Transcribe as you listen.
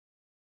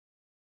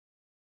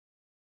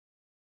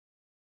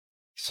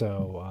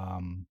Yeah,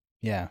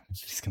 we're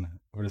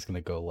just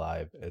gonna go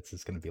live. It's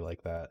just gonna be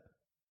like that.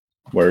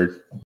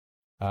 Word.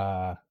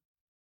 Hi,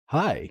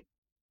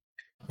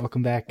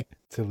 welcome back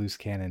to Loose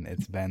Cannon.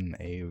 It's been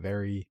a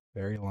very,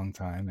 very long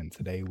time, and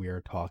today we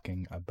are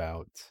talking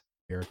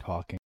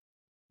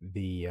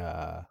the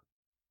uh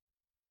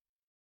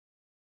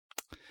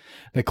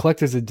the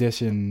collector's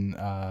edition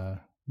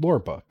lore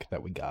book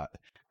that we got.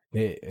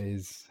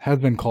 Has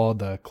been called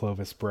the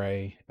Clovis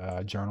Bray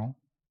journal,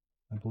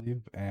 I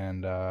believe,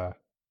 and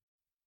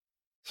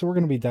so we're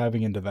going to be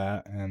diving into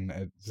that,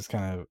 and it's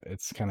kind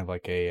of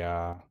like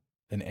a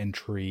an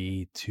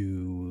entry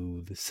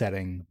to the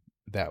setting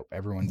that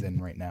everyone's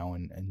in right now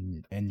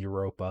in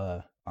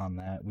Europa. On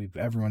that,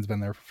 everyone's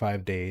been there for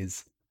 5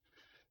 days.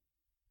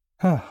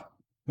 Huh,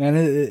 man,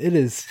 it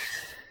is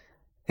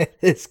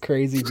it's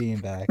crazy being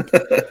back.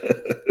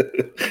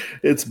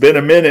 It's been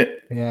a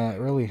minute. Yeah, it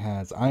really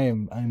has.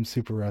 I'm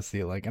super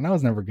rusty. And I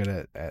was never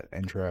good at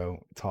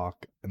intro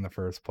talk in the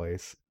first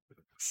place.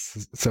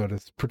 So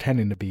just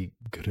pretending to be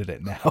good at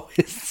it now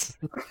is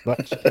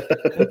such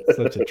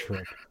a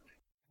trick.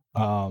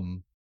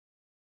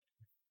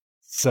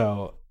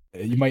 So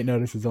you might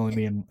notice it's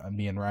only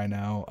me and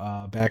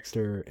Rhino.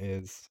 Baxter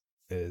is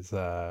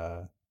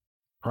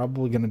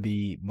probably going to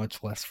be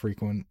much less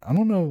frequent. I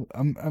don't know.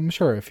 I'm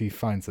sure if he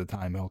finds the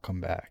time, he'll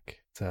come back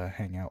to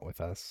hang out with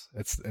us.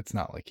 It's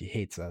not like he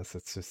hates us.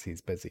 It's just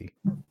he's busy.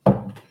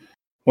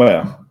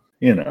 Well,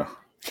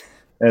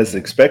 as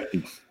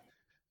expected.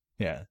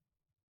 Yeah.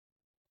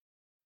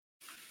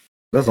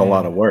 That's a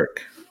lot of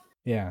work.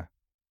 Yeah.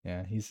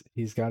 Yeah,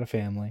 he's got a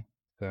family,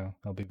 so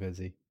he'll be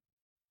busy.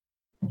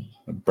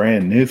 A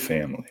brand new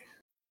family.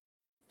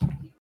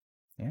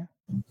 Yeah.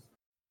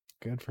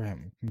 Good for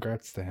him.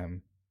 Congrats to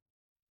him.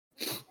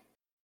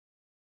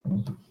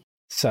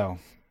 So,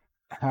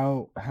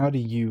 how do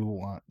you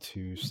want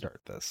to start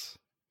this?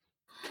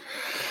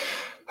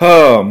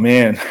 Oh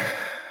man.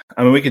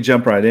 I mean, we could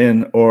jump right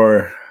in,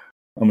 or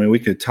we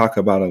could talk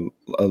about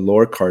a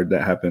lore card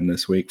that happened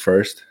this week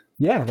first.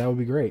 Yeah, that would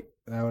be great.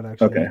 That would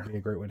actually be a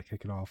great way to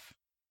kick it off.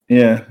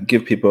 Yeah,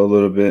 give people a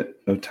little bit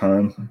of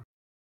time.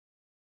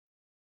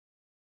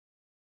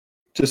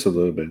 Just a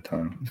little bit of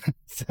time.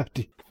 So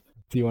do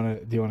you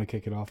want to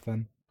kick it off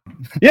then?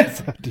 Yeah.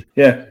 Do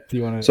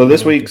you want to? So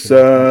this week's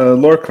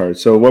lore card.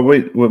 So what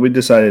we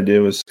decided to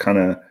do was kind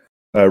of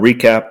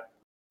recap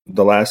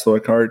the last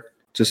lore card,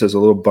 just as a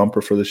little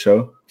bumper for the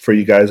show for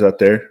you guys out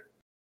there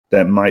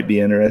that might be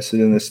interested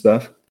in this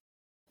stuff.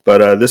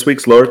 But this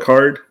week's lore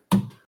card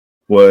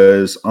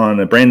was on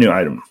a brand new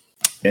item,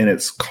 and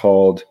it's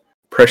called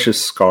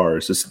Precious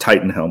Scars. It's a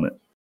Titan helmet.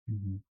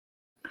 Mm-hmm.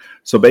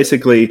 So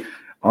basically,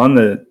 on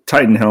the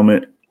Titan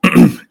helmet,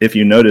 if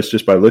you notice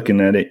just by looking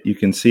at it, you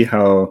can see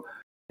how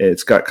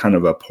it's got kind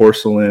of a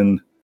bunch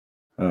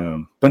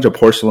of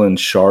porcelain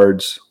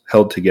shards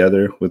held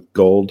together with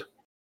gold.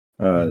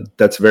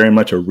 That's very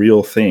much a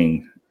real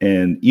thing.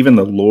 And even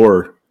the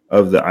lore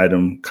of the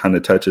item kind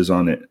of touches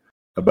on it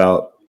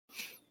about,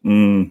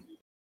 I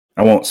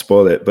won't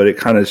spoil it, but it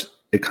kind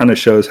of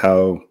shows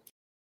how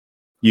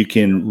you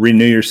can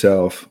renew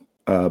yourself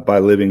by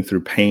living through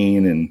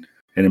pain and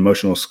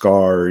emotional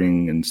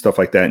scarring and stuff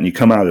like that. And you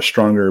come out a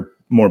stronger,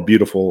 more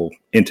beautiful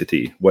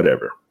entity,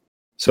 whatever.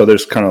 So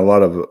there's kind of a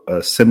lot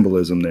of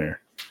symbolism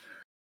there.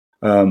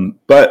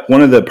 But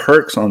one of the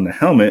perks on the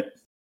helmet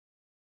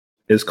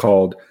is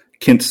called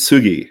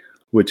kintsugi,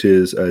 which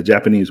is a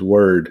Japanese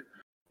word,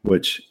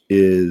 which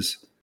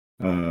is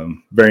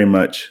very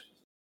much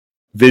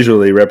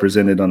visually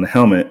represented on the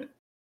helmet.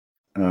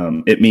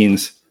 It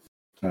means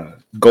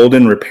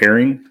golden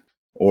repairing,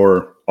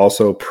 or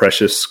also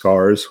precious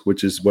scars,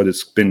 which is what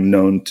it's been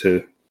known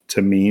to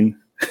mean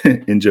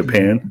in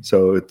Japan.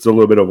 So it's a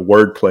little bit of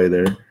wordplay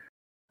there.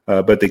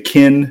 But the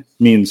kin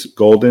means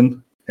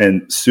golden,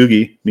 and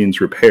sugi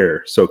means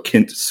repair. So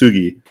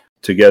kintsugi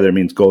together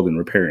means golden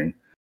repairing.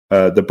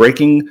 The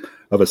breaking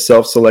of a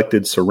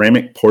self-selected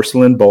ceramic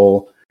porcelain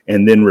bowl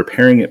and then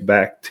repairing it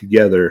back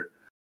together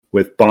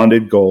with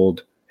bonded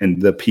gold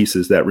and the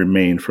pieces that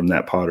remain from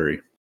that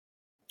pottery.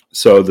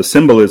 So the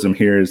symbolism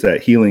here is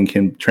that healing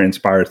can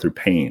transpire through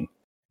pain.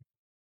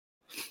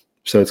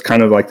 So it's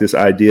kind of like this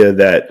idea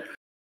that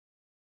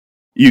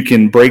you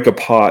can break a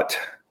pot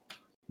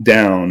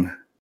down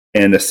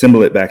and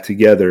assemble it back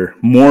together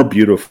more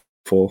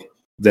beautiful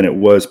than it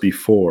was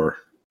before,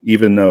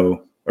 even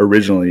though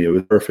originally it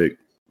was a perfect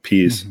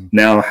piece. Mm-hmm.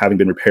 Now, having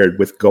been repaired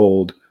with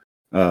gold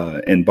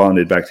and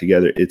bonded back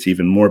together, it's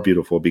even more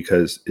beautiful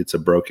because it's a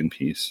broken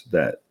piece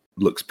that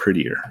looks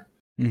prettier.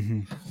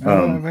 Mm-hmm.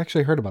 I've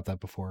actually heard about that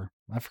before.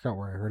 I forgot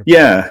where I heard about it.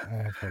 Yeah,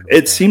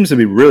 it seems to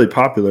be really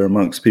popular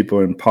amongst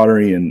people in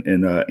pottery and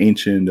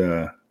ancient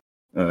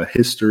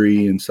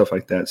history and stuff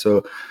like that.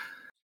 So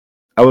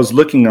I was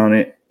looking on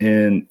it,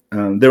 and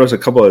there was a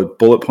couple of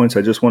bullet points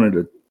I just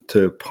wanted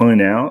to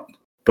point out.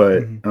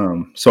 But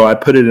so I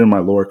put it in my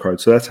lore card.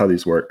 So that's how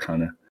these work,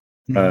 kind of.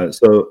 Mm-hmm.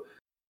 So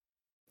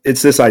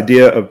it's this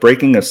idea of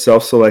breaking a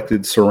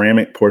self-selected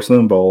ceramic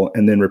porcelain bowl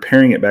and then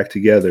repairing it back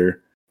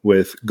together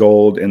with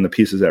gold and the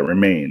pieces that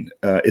remain.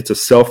 It's a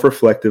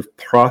self-reflective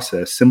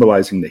process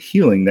symbolizing the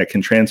healing that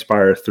can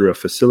transpire through a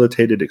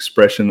facilitated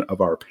expression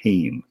of our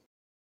pain.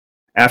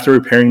 After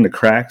repairing the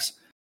cracks,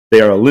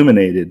 they are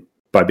illuminated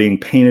by being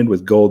painted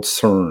with gold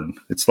cern.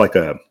 It's like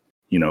a,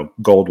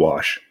 gold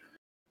wash.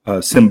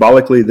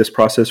 Symbolically, this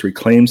process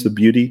reclaims the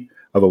beauty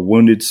of a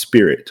wounded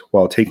spirit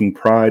while taking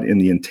pride in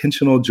the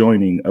intentional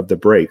joining of the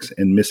breaks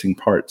and missing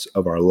parts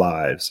of our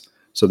lives.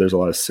 So there's a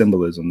lot of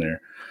symbolism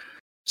there.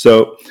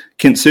 So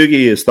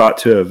kintsugi is thought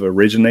to have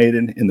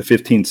originated in the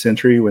 15th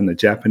century when the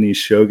Japanese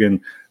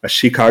shogun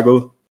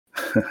Ashikaga,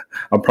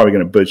 I'm probably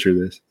going to butcher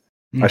this,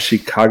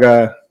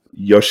 Ashikaga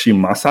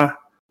Yoshimasa,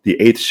 the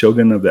 8th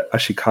shogun of the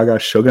Ashikaga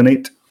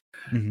shogunate,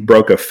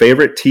 broke a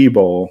favorite tea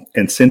bowl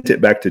and sent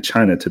it back to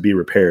China to be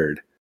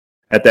repaired.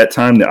 At that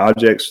time, the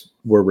objects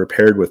were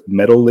repaired with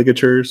metal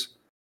ligatures,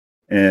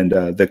 and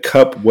the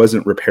cup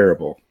wasn't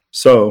repairable.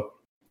 So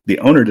the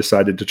owner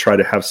decided to try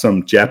to have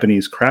some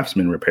Japanese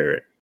craftsman repair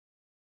it.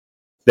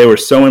 They were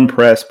so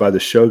impressed by the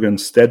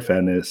shogun's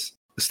steadfastness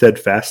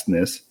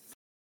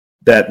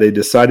that they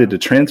decided to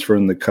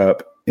transform the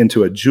cup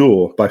into a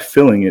jewel by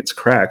filling its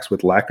cracks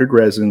with lacquered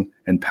resin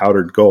and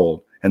powdered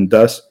gold, and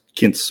thus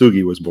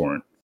kintsugi was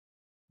born.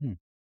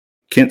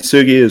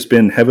 Kintsugi has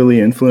been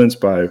heavily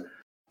influenced by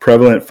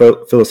prevalent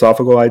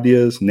philosophical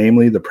ideas,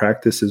 namely the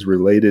practices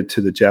related to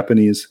the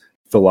Japanese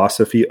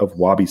philosophy of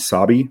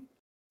wabi-sabi,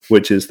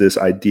 which is this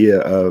idea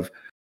of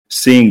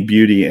seeing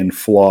beauty in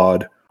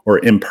flawed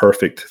or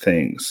imperfect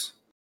things.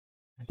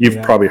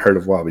 You've probably heard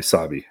of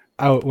wabi-sabi.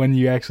 When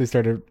you actually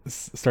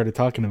started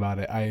talking about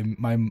it,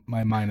 my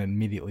mind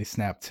immediately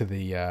snapped to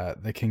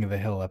the King of the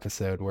Hill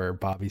episode where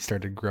Bobby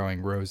started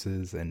growing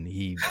roses and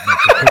he met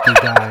the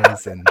hippie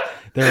guys and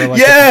they were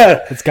like,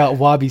 it's got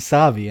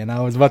wabi-sabi, and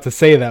I was about to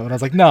say that, but I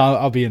was like, no,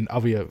 I'll be an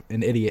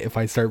idiot if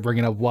I start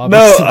bringing up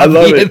wabi-sabi. No, I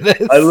love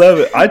it. I love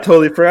it. I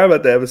totally forgot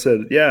about that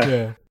episode.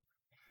 Yeah.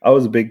 I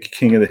was a big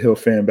King of the Hill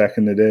fan back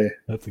in the day.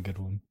 That's a good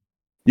one.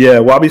 Yeah,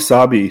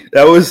 wabi-sabi.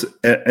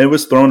 It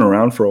was thrown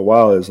around for a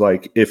while as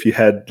like if you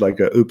had like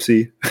a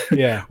oopsie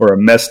or a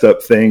messed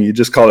up thing, you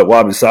just call it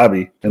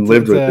wabi-sabi and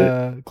lived with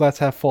it. Glass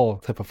half full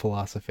type of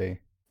philosophy.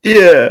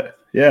 Yeah.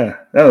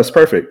 That was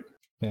perfect.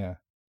 Yeah.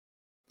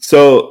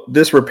 So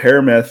this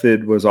repair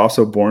method was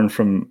also born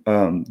from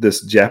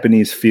this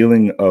Japanese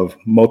feeling of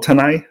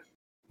motanai,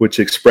 which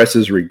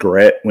expresses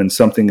regret when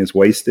something is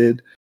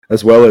wasted,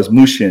 as well as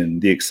mushin,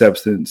 the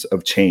acceptance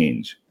of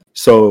change.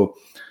 So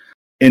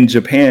in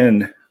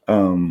Japan,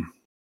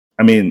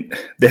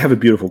 they have a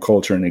beautiful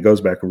culture, and it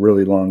goes back a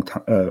really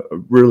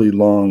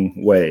long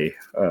way.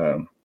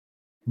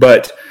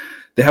 But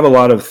they have a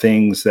lot of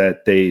things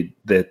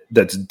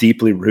that's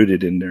deeply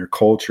rooted in their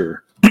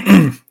culture.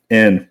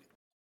 And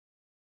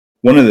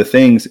one of the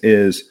things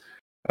is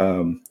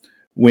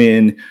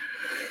when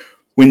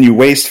you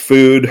waste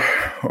food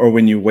or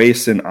when you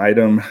waste an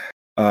item,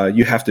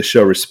 you have to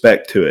show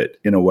respect to it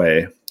in a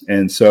way.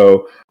 And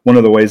so one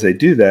of the ways they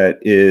do that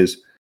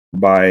is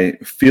by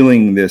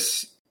feeling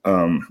this,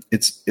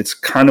 it's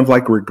kind of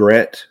like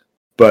regret,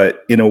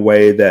 but in a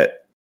way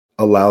that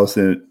allows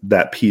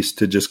that piece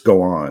to just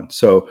go on.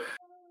 So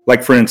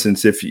like, for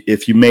instance,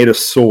 if you made a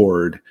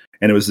sword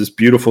and it was this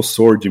beautiful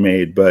sword you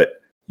made,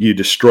 but you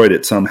destroyed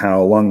it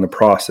somehow along the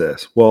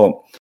process.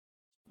 Well,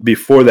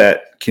 before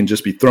that can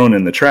just be thrown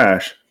in the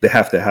trash, they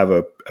have to have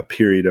a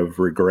period of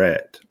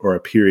regret or a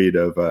period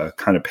of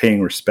kind of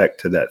paying respect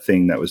to that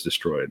thing that was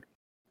destroyed.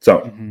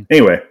 So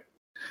anyway,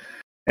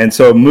 and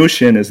so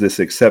mushin is this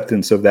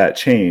acceptance of that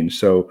change.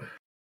 So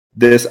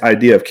this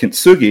idea of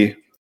kintsugi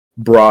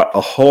brought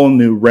a whole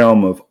new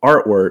realm of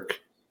artwork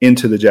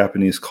into the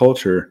Japanese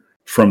culture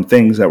from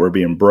things that were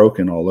being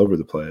broken all over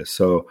the place.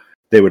 So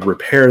they would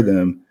repair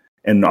them,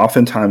 and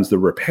oftentimes the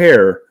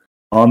repair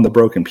on the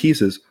broken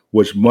pieces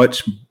was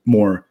much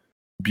more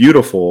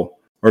beautiful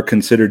or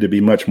considered to be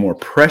much more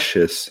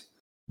precious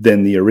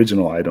than the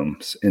original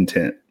item's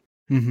intent.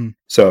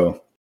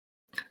 So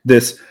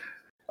this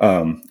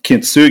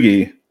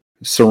kintsugi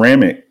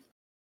ceramic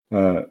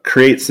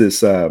creates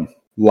this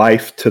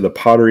life to the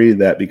pottery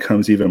that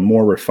becomes even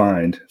more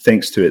refined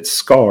thanks to its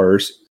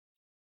scars.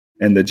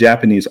 And the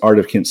Japanese art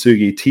of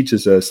kintsugi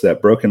teaches us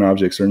that broken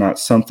objects are not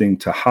something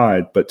to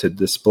hide, but to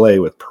display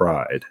with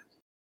pride.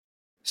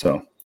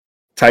 So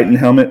Titan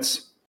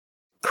helmets,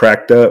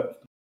 cracked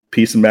up,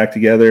 piece them back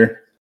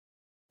together,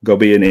 go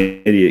be an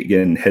idiot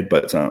getting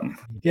headbutt something.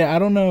 Yeah, I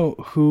don't know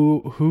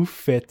who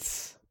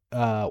fits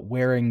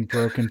wearing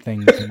broken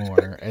things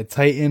more, a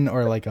Titan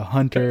or like a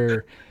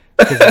hunter,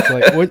 because it's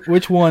like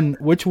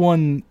which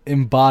one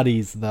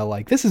embodies the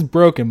like, this is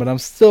broken but I'm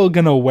still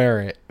gonna wear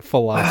it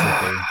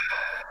philosophy.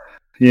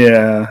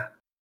 Yeah,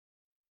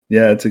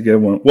 it's a good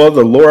one. Well,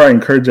 the lore, I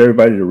encourage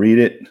everybody to read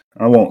it.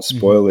 I won't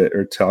spoil it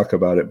or talk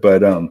about it,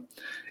 but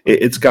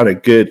it's got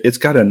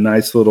a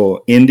nice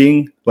little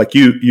ending. Like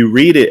you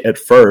read it at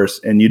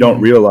first and you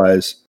don't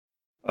realize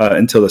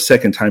until the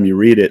second time you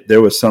read it,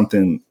 there was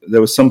something a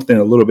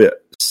little bit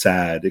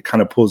sad. It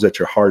kind of pulls at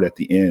your heart at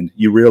the end.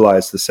 You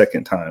realize the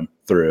second time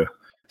through.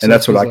 And so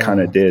that's what I kind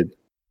of did.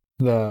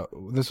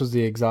 This was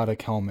the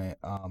exotic helmet,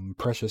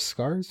 Precious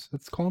Scars,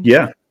 it's called.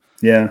 Yeah,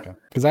 yeah, Okay,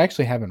 because I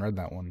actually haven't read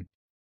that one.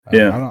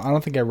 yeah, I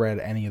don't think I read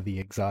any of the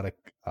exotic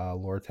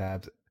lore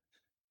tabs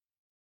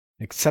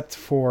except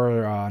for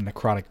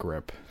Necrotic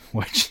Grip,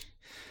 which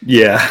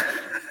yeah.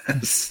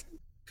 that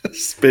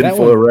Spinful,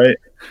 one right?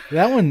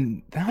 that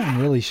one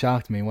really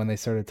shocked me when they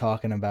started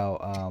talking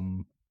about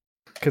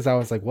because I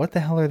was like, what the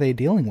hell are they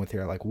dealing with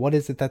here? Like, what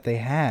is it that they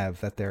have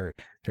that they're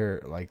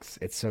like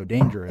it's so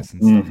dangerous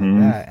and stuff like Mm-hmm.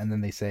 that? And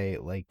then they say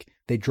like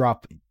they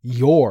drop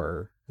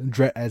your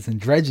as in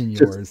Dredgen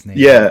Just yours name,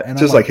 yeah, and I'm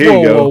just like, like here you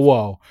whoa, go.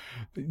 whoa!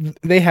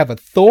 They have a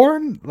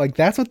thorn, like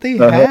that's what they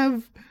Uh-huh.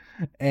 have,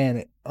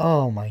 and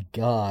oh my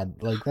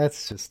god, like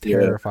that's just Yeah.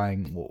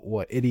 terrifying.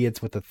 What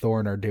idiots with the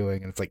thorn are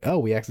doing, and it's like, oh,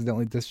 we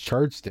accidentally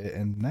discharged it,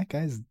 and that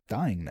guy's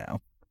dying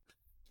now.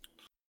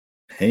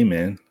 Hey,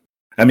 man.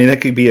 I mean,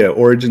 that could be an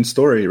origin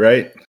story,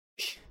 right?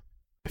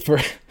 For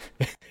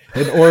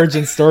an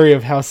origin story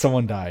of how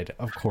someone died,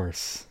 of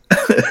course.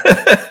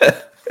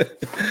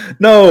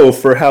 No,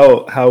 for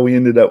how we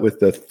ended up with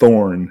the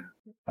thorn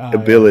Yeah.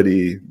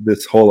 ability.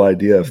 This whole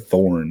idea of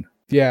thorn.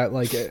 Yeah,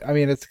 like I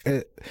mean,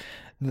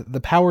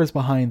 the powers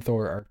behind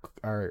Thor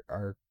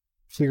are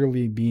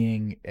clearly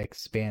being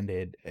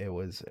expanded. It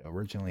was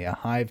originally a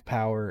hive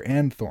power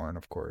and Thorn,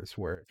 of course,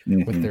 where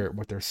Mm-hmm.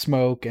 with their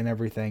smoke and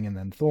everything, and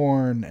then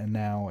Thorn, and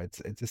now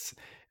it's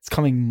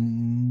coming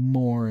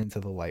more into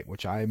the light,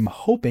 which I'm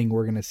hoping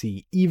we're gonna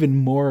see even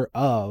more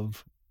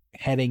of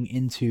heading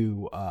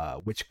into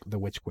the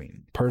Witch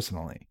Queen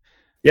personally.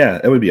 Yeah,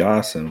 that would be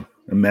awesome.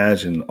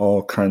 Imagine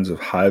all kinds of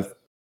hive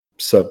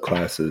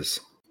subclasses.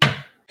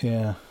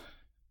 Yeah.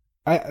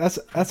 I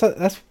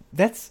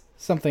that's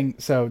something.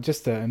 So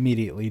just to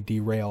immediately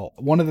derail,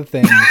 with one of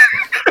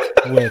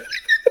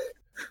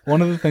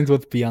the things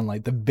with Beyond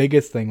Light, the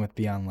biggest thing with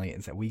Beyond Light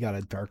is that we got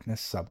a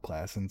darkness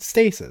subclass and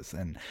stasis.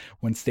 And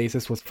when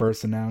stasis was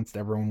first announced,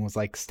 everyone was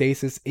like,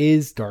 stasis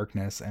is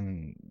darkness.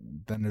 And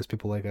then there's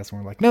people like us and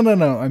we're like, no, no,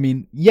 no. I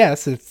mean,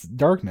 yes, it's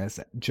darkness,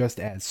 just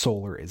as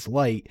solar is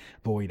light,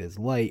 void is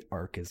light,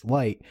 arc is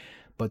light.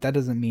 But that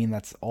doesn't mean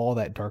that's all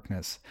that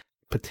darkness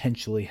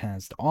potentially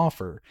has to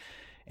offer.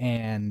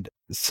 And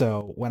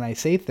so when I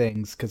say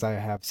things, because I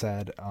have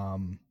said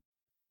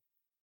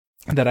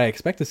that I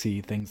expect to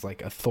see things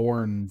like a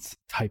thorns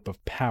type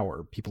of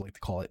power, people like to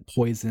call it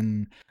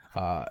poison.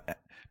 Uh,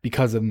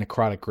 because of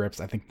necrotic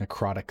grips, I think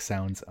necrotic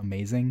sounds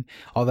amazing.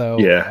 Although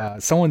Yeah.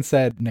 someone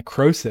said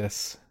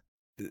necrosis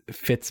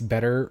fits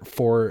better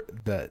for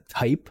the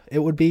type it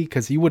would be,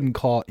 because you don't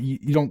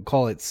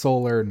call it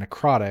solar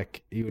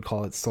necrotic, you would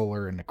call it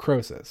solar and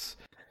necrosis.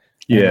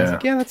 And I was Yeah.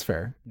 like, yeah, that's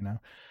fair,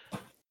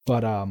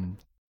 But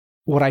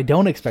what I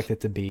don't expect it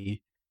to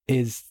be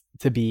is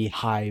to be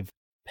hive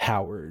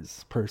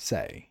powers per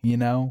se,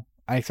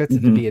 I expect it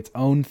to Mm-hmm. be its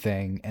own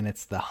thing, and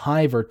it's the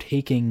hive are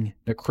taking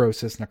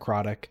necrosis,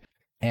 necrotic,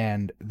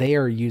 and they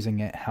are using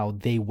it how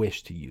they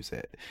wish to use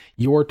it.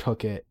 Yor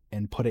took it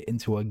and put it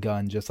into a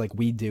gun just like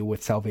we do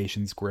with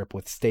Salvation's Grip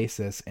with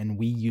stasis, and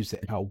we use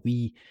it how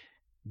we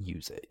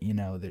use it.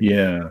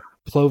 Yeah.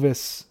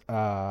 Clovis,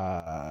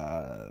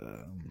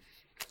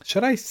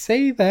 should I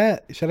say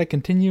that? Should I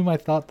continue my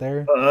thought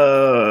there?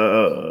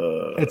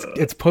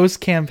 It's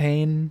post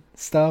campaign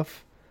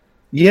stuff.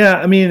 Yeah,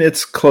 I mean,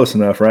 it's close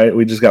enough, right?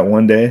 We just got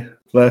one day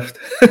left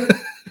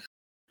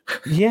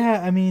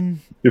Yeah, I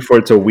mean, before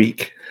it's a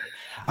week.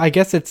 I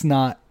guess it's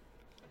not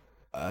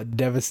a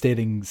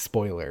devastating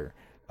spoiler.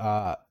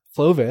 Uh,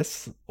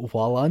 Clovis,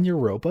 while on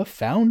Europa,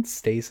 found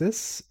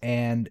stasis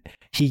and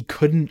he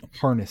couldn't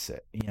harness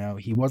it.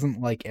 He wasn't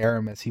like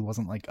Aramis, he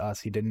wasn't like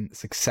us, he didn't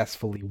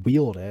successfully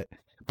wield it,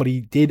 but he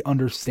did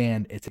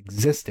understand its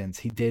existence.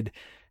 He did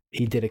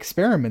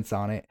experiments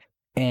on it,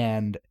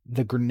 and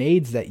the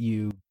grenade that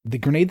you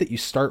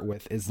start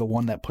with is the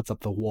one that puts up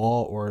the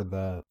wall or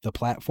the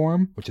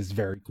platform, which is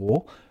very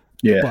cool.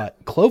 Yeah. But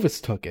Clovis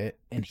took it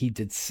and he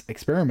did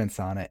experiments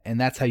on it, and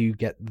that's how you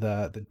get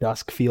the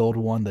dusk field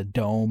one, the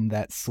dome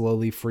that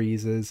slowly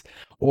freezes.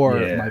 Or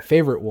Yeah. my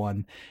favorite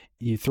one,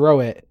 you throw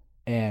it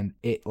and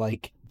it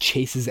like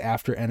chases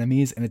after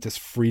enemies and it just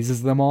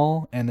freezes them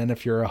all. And then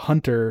if you're a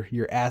hunter,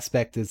 your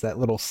aspect is that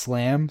little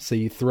slam. So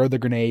you throw the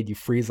grenade, you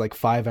freeze like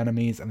 5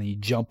 enemies, and then you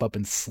jump up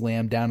and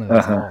slam down, and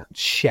it's Uh-huh. all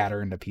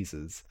shatter into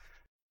pieces.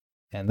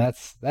 And that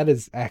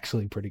is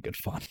actually pretty good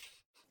fun.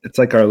 It's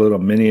like our little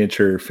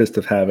miniature Fist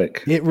of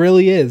Havoc. It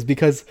really is,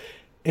 because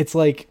it's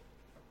like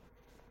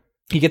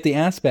you get the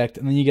aspect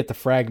and then you get the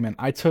fragment.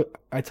 I took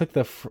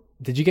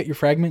did you get your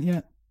fragment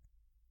yet?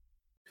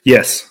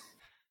 Yes.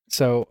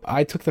 So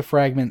I took the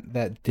fragment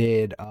that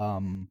did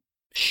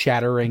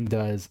shattering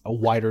does a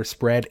wider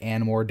spread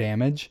and more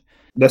damage.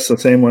 That's the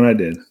same one I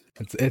did.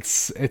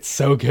 It's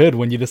so good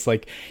when you just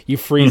like you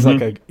freeze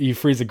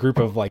a group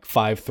of like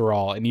 5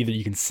 thrall, and either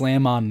you can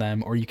slam on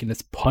them or you can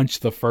just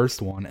punch the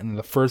first one, and then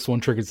the first one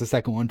triggers the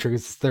second one,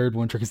 triggers the third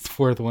one, triggers the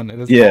fourth one,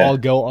 and it's Yeah. all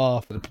go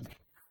off.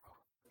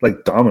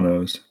 Like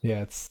dominoes.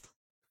 Yeah,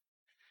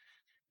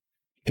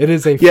 it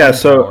is a Yeah, fun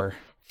so power.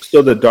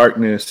 so the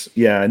darkness,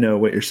 yeah, I know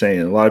what you're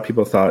saying. A lot of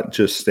people thought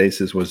just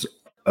stasis was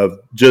of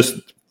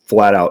just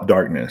flat out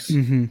darkness.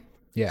 Mm-hmm.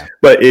 Yeah.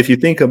 But if you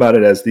think about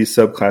it as these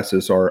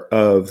subclasses are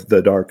of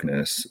the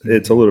darkness,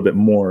 it's a little bit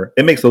more,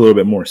 it makes a little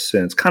bit more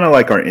sense. Kind of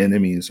like our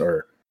enemies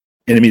are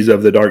enemies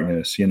of the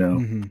darkness, you know,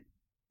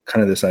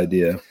 kind of this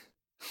idea.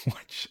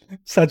 Which,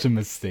 such a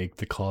mistake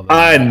to call that.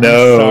 I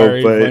know, I'm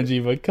sorry, but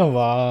Bungie, but come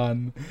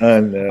on. I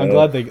know.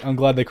 I'm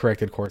glad they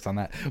corrected course on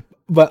that.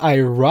 But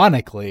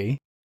ironically,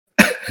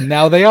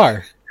 now they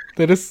are.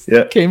 They just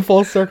came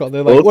full circle.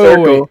 They're like,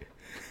 wait.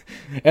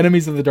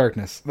 Enemies of the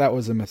darkness. That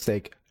was a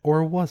mistake.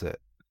 Or was it?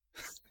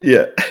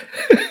 Yeah.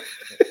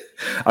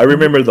 I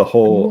remember the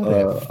whole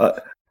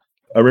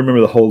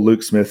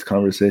Luke Smith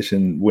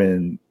conversation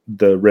when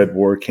the Red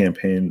War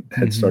campaign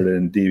had started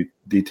in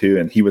D2,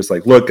 and he was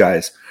like, look,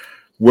 guys,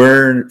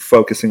 we're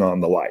focusing on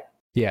the light.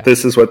 Yeah.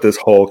 This is what this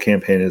whole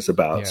campaign is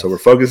about. Yes. So we're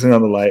focusing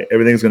on the light.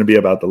 Everything's going to be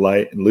about the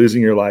light and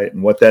losing your light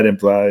and what that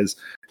implies.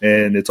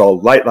 And it's all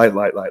light.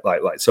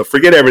 So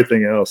forget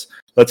everything else.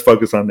 Let's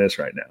focus on this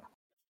right now.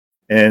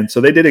 And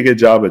so they did a good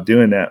job of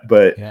doing that,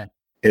 but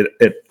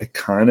it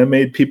kind of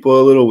made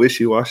people a little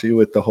wishy-washy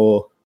with the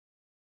whole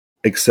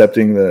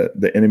accepting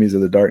the enemies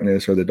of the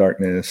darkness or the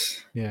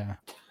darkness. Yeah.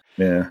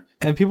 Yeah.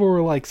 And people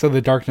were like, so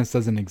the darkness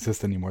doesn't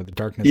exist anymore. The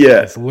darkness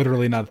is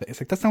literally not.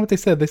 It's like, that's not what they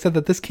said. They said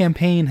that this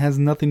campaign has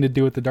nothing to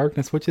do with the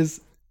darkness, which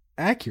is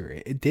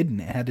accurate. It didn't.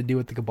 It had to do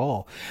with the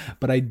Cabal.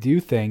 But I do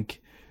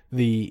think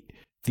the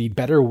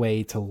better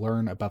way to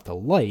learn about the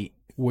light,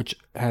 which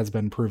has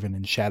been proven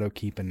in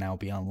Shadowkeep and now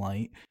Beyond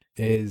Light,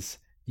 is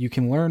you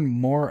can learn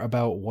more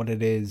about what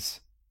it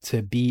is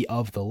to be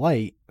of the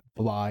light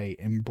by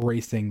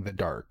embracing the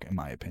dark, in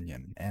my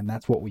opinion. And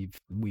that's what we've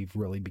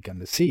really begun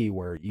to see,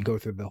 where you go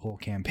through the whole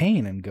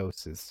campaign and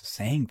Ghost is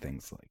saying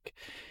things like,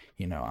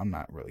 you know, I'm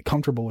not really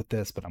comfortable with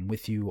this, but I'm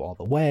with you all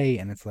the way.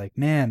 And it's like,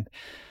 man,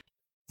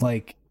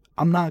 like,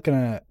 I'm not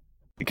gonna,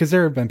 because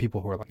there have been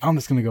people who are like, I'm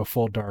just gonna go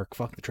full dark,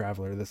 fuck the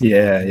Traveler. This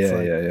yeah.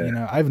 You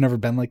know, I've never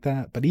been like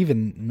that, but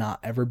even not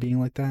ever being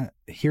like that,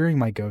 hearing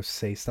my Ghost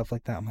say stuff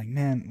like that, I'm like,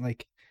 man,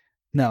 like,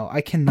 no,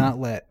 I cannot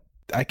let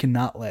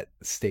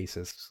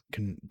stasis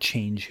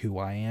change who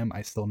I am.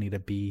 I still need to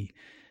be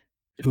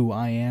who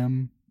I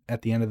am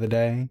at the end of the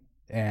day.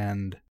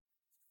 And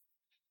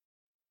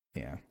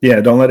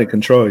don't let it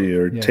control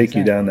you or take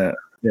you down that.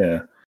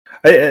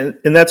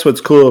 And that's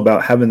what's cool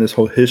about having this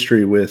whole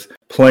history with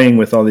playing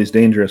with all these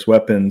dangerous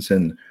weapons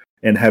and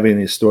having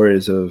these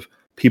stories of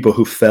people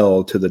who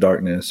fell to the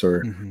darkness,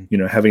 or you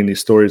know, having these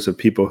stories of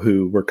people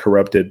who were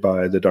corrupted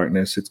by the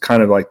darkness. It's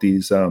kind of like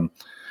these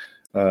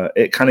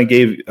it kind of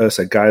gave us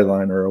a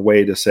guideline or a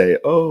way to say,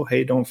 oh,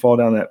 hey, don't fall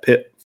down that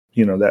pit,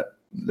 you know,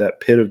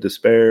 that pit of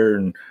despair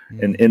and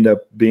end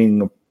up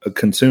being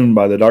consumed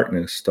by the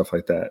darkness, stuff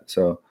like that.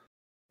 So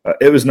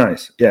it was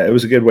nice. Yeah, it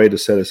was a good way to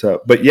set us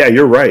up. But yeah,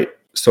 you're right.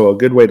 So a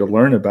good way to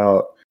learn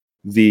about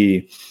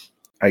I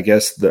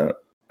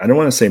don't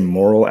want to say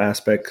moral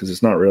aspect, because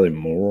it's not really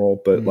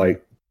moral, but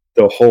like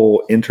the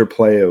whole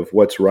interplay of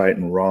what's right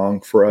and wrong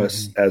for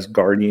us as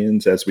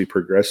guardians as we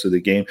progress through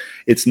the game.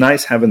 It's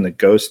nice having the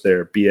Ghost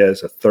there be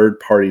as a third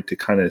party to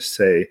kind of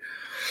say,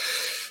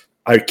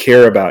 I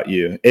care about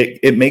you.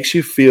 It makes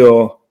you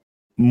feel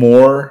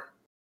more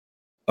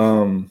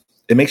emotion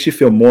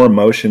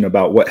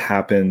about what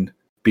happened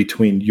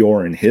between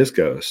Yor and his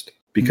Ghost.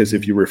 Because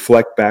if you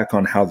reflect back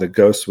on how the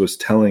Ghost was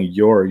telling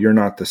Yor, you're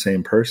not the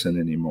same person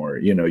anymore,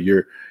 you know,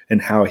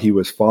 and how he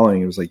was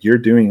falling, it was like, you're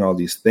doing all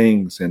these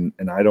things and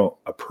I don't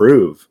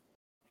approve.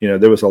 You know,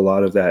 there was a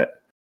lot of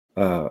that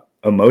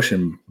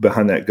emotion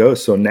behind that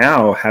Ghost. So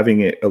now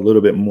having it a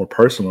little bit more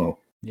personal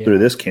through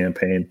this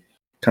campaign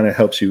kind of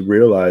helps you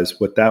realize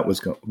what that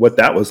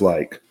was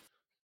like.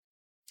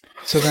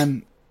 So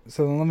then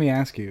let me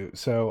ask you.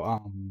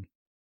 So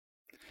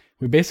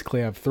we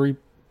basically have three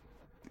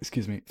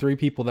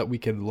people that we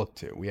could look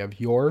to. We have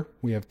Yor,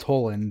 we have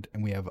Toland,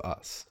 and we have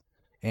us.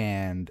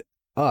 And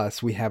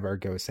us, we have our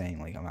Ghost saying,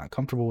 like, I'm not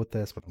comfortable with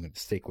this, but I'm going to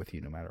stick with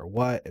you no matter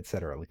what,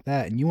 etc. like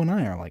that. And you and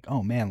I are like,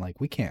 oh man, like,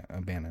 we can't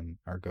abandon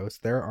our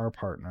Ghost. They're our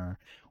partner.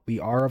 We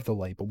are of the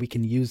light, but we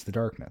can use the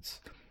darkness.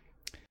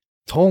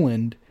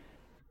 Toland,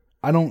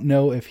 I don't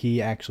know if he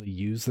actually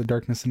used the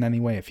darkness in any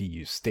way, if he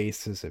used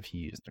stasis, if he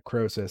used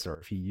necrosis, or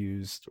if he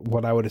used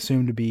what I would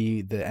assume to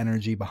be the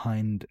energy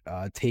behind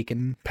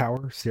Taken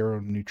power,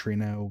 sterile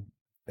neutrino,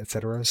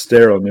 etc.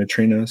 Sterile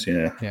neutrinos,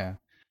 yeah. Yeah.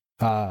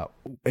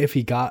 If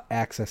he got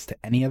access to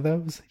any of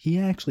those, he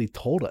actually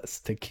told us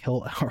to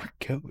kill our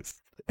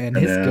Ghost. And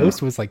his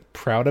Ghost was like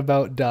proud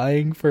about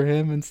dying for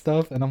him and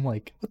stuff. And I'm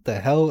like, what the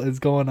hell is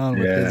going on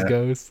with his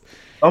Ghost?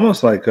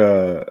 Almost like,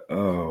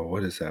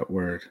 what is that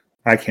word?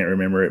 I can't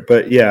remember it,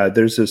 but yeah,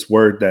 there's this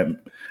word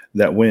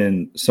that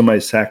when somebody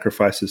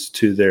sacrifices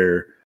to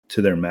their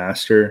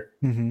master,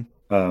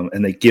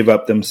 and they give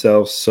up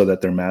themselves so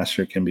that their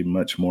master can be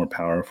much more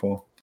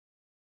powerful.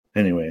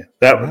 Anyway,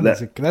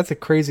 that's a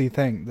crazy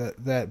thing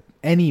that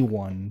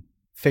anyone,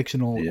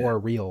 fictional or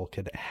real,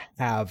 could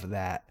have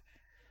that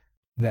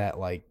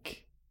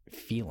like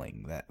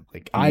feeling that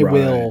like I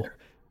will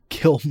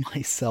kill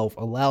myself,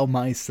 allow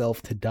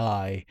myself to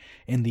die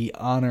in the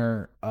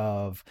honor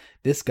of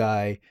this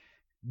guy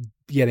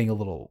getting a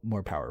little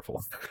more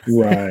powerful.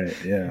 Right.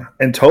 Yeah.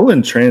 And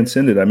Toland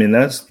transcended. I mean,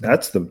 that's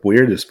the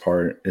weirdest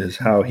part is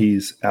how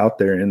he's out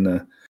there in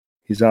the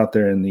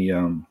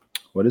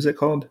what is it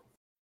called?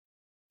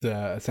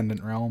 The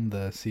Ascendant Realm,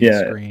 the Sea of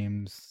Yeah.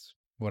 Screams,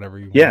 whatever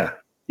you want. Yeah.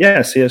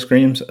 Yeah. Sea of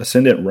Screams,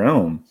 Ascendant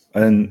Realm.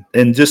 And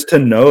just to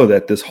know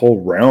that this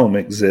whole realm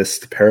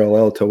exists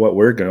parallel to what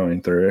we're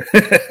going through.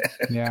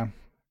 Yeah.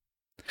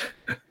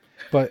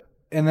 But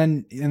and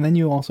then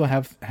you also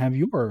have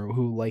Yor,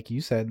 who, like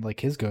you said, like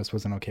his ghost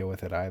wasn't okay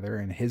with it either,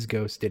 and his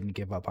ghost didn't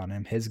give up on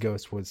him. His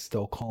ghost was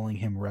still calling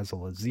him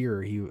Rezel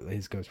Azir.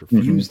 His ghost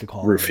refused to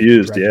call him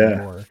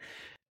Yor.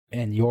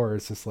 And Yor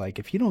is just like,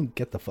 if you don't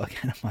get the fuck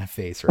out of my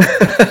face, right?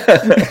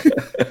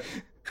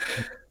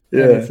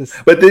 Yeah.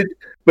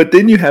 But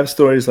then you have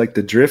stories like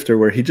the Drifter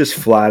where he just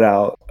flat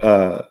out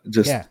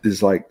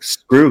is like,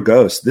 screw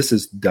ghosts. This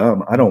is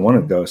dumb. I don't want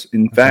a ghost.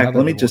 In fact,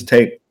 let me just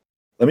take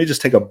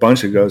a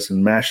bunch of ghosts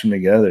and mash them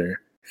together.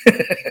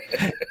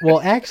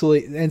 Well,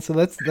 actually, and so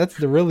that's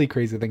the really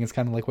crazy thing. It's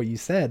kind of like what you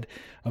said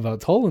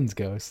about Toland's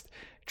ghost.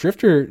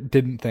 Drifter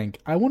didn't think,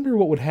 I wonder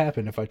what would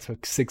happen if I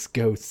took 6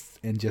 ghosts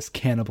and just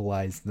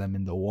cannibalized them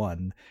into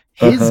one.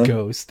 His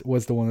ghost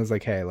was the one that was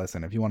like, hey,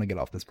 listen, if you want to get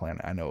off this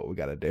planet, I know what we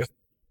got to do.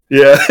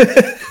 Yeah.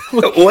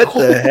 What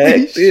the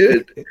heck,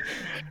 dude?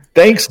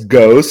 Thanks,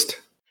 ghost.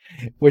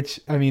 Which,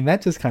 I mean,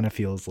 that just kind of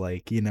feels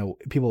like,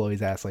 people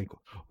always ask, like,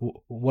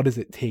 what does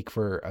it take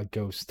for a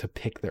ghost to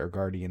pick their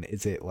guardian?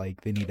 Is it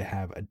like they need to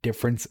have a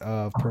difference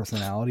of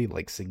personality,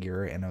 like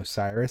Segura and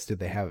Osiris? Do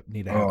they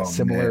need to have a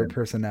similar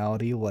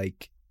personality,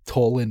 like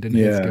Toland and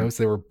his ghost?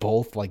 They were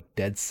both like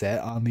dead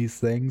set on these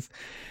things,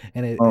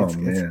 and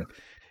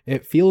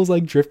it feels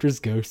like Drifter's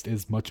ghost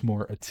is much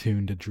more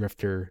attuned to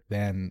Drifter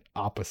than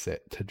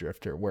opposite to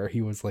Drifter, where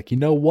he was like, you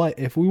know what?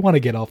 If we want to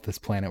get off this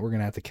planet, we're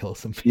gonna have to kill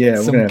some. Yeah,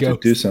 we're gonna have to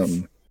do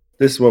something.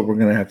 This is what we're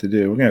gonna have to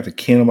do. We're gonna have to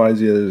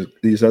cannibalize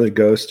these other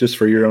ghosts just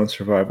for your own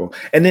survival.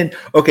 And then,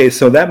 okay,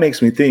 so that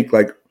makes me think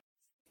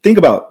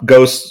about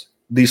ghosts.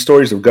 These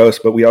stories of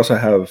ghosts, but we also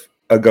have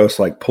a ghost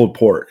like Pulled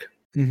Pork.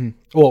 Mm-hmm.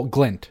 Well,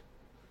 Glint.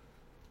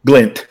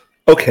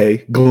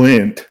 Okay,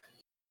 Glint.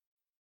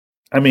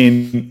 I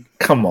mean,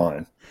 come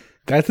on.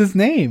 That's his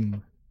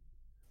name.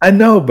 I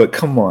know, but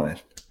come on.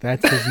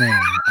 That's his name.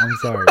 I'm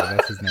sorry.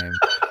 That's his name.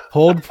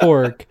 Pulled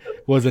Pork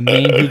was a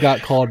name he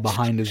got called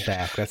behind his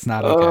back. That's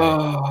not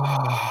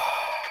okay.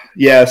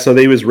 Yeah, so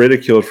they was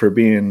ridiculed for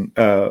being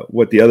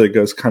what the other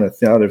ghosts kind of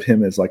thought of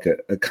him as like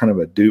a kind of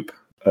a dupe,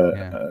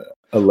 a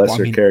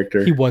lesser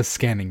character. He was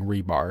scanning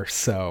Rebar,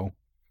 so.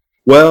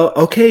 Well,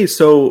 okay,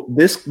 so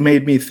this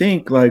made me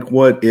think, like,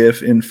 what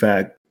if, in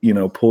fact,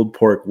 Pulled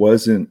Pork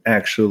wasn't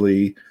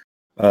actually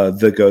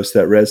the ghost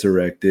that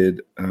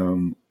resurrected?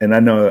 And I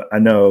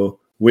know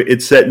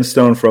it's set in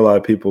stone for a lot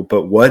of people,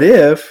 but what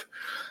if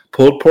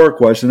Pulled Pork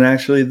wasn't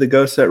actually the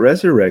ghost that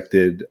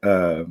resurrected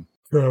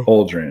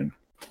Uldren?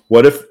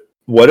 What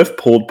if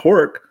Pulled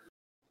Pork,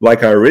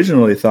 like I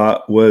originally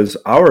thought, was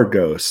our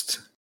ghost?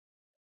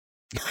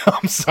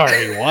 I'm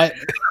sorry, what?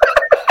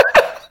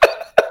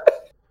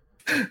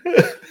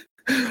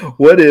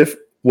 What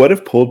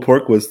if Pulled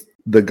Pork was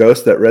the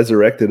ghost that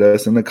resurrected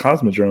us in the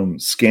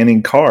Cosmodrome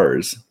scanning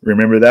cars?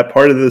 Remember that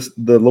part of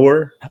the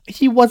lore?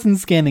 He wasn't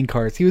scanning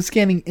cars. He was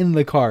scanning in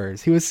the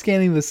cars. He was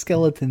scanning the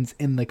skeletons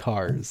in the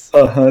cars.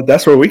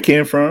 That's where we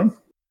came from.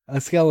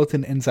 A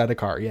skeleton inside a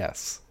car,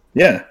 yes.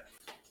 Yeah,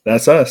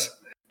 that's us.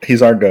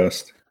 He's our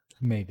ghost.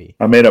 Maybe.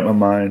 I made up my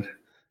mind.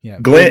 Yeah.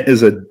 Glint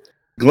is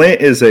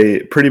a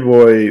pretty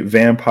boy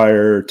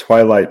vampire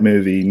Twilight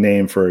movie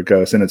name for a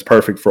ghost, and it's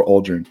perfect for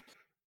Uldren.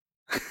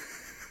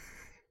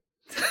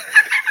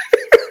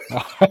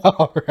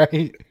 All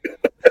right.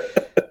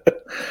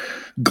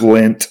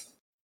 Glint.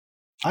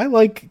 I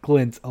like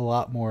Glint a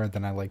lot more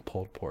than I like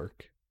Pulled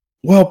Pork.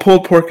 Well,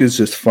 Pulled Pork is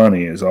just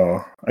funny is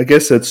all. I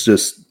guess that's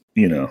just,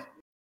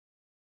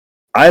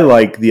 I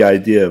like the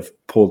idea of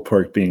Pulled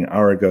Pork being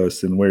our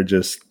ghost and we're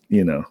just,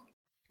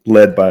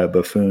 led by a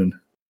buffoon.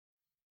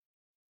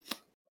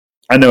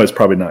 I know it's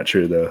probably not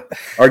true though.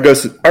 Our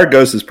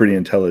ghost is pretty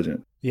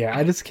intelligent. Yeah,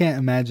 I just can't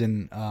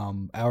imagine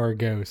our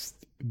ghost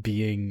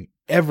being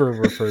ever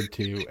referred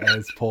to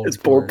as Pulled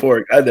Pork. Pulled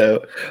Pork. I know.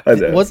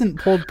 Wasn't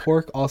Pulled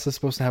Pork also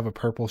supposed to have a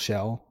purple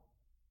shell?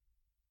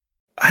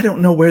 I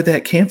don't know where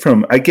that came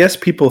from. I guess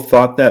people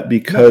thought that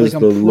because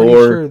I'm the pretty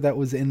lore. Sure that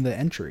was in the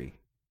entry.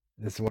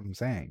 That's what I'm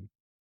saying.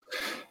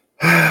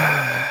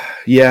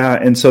 Yeah,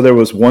 and so there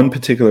was one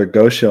particular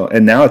ghost shell,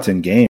 and now it's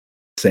in game.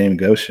 Same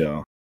ghost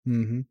shell.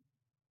 Mm-hmm.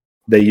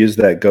 They used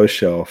that ghost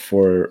shell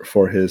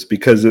for his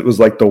because it was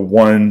like the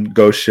one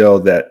ghost shell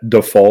that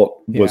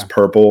default was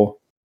purple.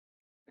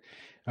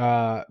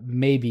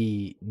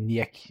 Maybe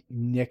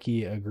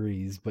Nyeki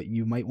agrees, but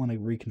you might want to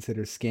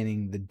reconsider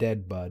scanning the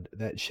dead bud.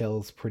 That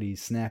shell's pretty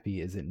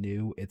snappy. Is it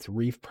new? It's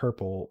reef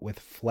purple with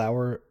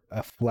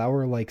a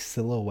flower-like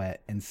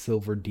silhouette and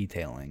silver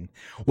detailing,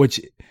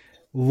 which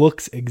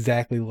looks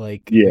exactly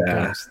like the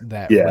ghost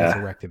that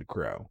resurrected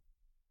Crow.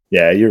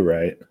 Yeah, you're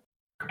right.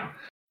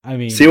 I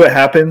mean, see what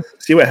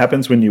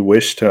happens when you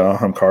wish to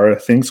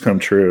Ahamkara. Things come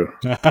true.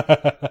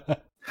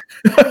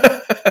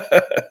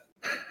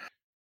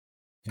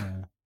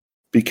 Yeah.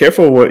 Be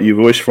careful what you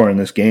wish for in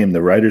this game.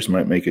 The writers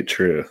might make it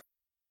true.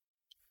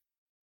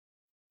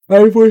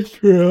 I've wished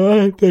for a lot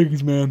of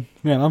things, man.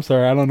 Man, I'm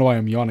sorry. I don't know why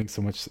I'm yawning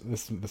so much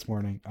this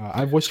morning.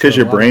 I've wished because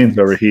for a your lot of brain's things.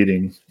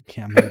 overheating.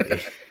 Yeah,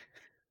 maybe.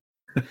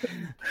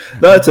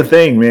 No, it's a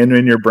thing, man.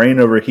 When your brain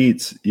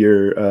overheats,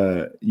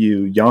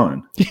 you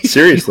yawn.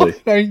 Seriously.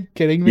 Are you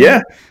kidding me?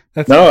 Yeah.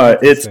 That's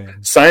It's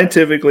insane.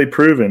 scientifically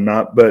proven,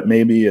 not but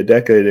maybe a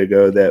decade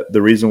ago, that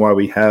the reason why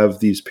we have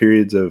these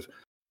periods of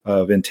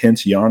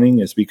intense yawning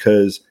is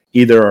because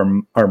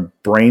either our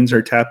brains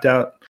are tapped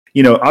out.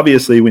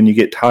 Obviously when you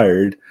get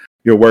tired,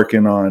 you're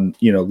working on,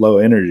 low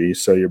energy.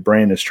 So your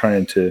brain is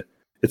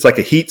it's like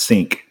a heat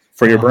sink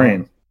for your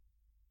brain.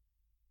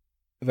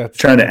 That's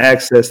trying to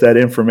access that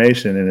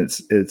information, and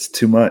it's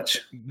too much.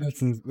 That's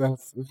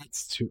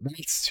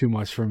too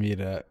much for me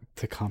to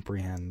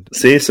comprehend.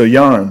 See, so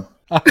yawn.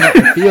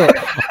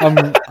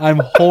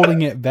 I'm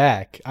holding it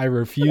back. I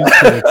refuse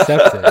to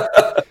accept it.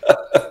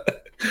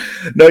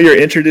 No, you're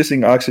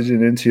introducing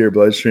oxygen into your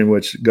bloodstream,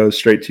 which goes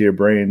straight to your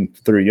brain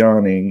through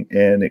yawning,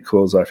 and it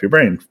cools off your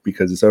brain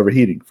because it's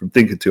overheating from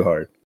thinking too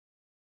hard.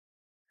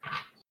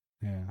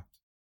 Yeah.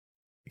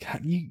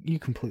 God, you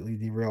completely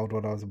derailed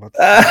what I was about to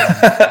say.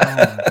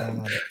 Oh,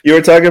 God. You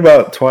were talking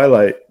about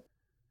Twilight.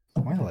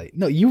 Twilight?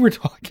 No, you were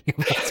talking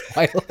about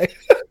Twilight.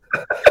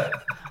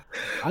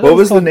 What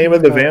was the name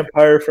of the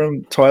vampire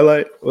from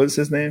Twilight? What was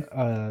his name?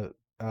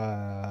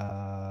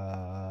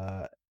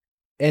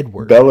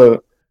 Edward.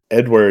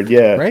 Edward,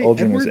 yeah. Right?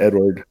 Aldrin is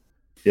Edward.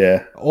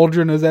 Yeah.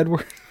 Aldrin is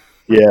Edward?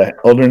 Yeah,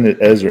 Aldrin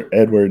is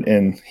Edward,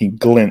 and he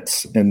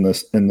glints in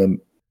the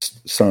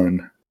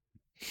sun.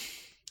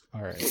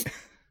 All right.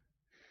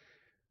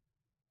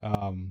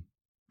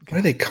 Why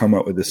do they come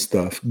up with this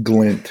stuff?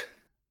 Glint.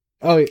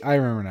 Oh, I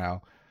remember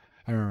now.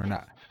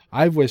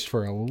 I've wished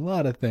for a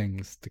lot of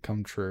things to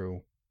come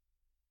true.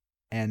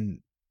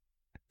 And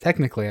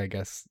technically, I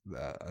guess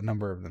a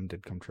number of them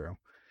did come true.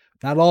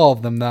 Not all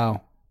of them,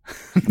 though.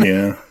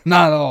 Yeah.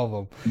 Not all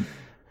of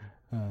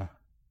them.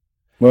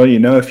 Well,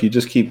 if you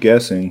just keep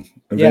guessing,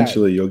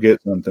 eventually you'll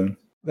get something.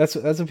 That's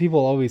what people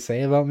always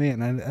say about me,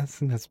 and I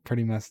think that's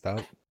pretty messed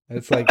up.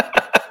 It's like...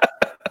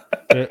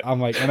 I'm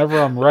like, whenever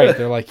I'm right,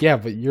 they're like, yeah,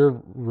 but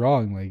you're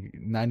wrong like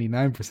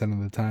 99%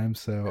 of the time,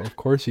 so of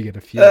course you get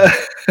a few.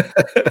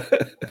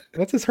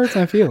 That just hurts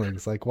my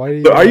feelings. Like, why do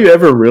you... But are you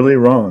ever really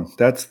wrong?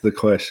 That's the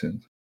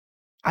question.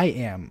 I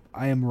am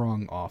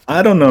wrong often.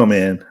 I don't know,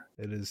 man.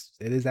 It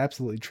is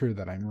absolutely true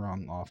that I'm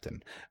wrong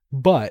often,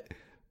 but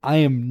I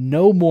am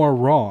no more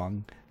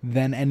wrong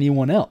than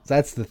anyone else.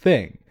 That's the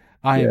thing.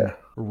 I am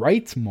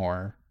right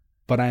more,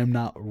 but I am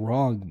not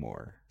wrong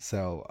more.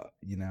 So,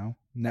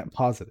 net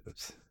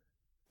positives.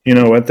 You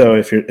know what though?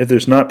 If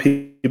there's not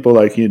people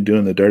like you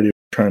doing the dirty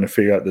trying to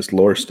figure out this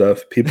lore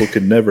stuff, people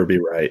could never be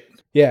right.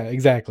 Yeah,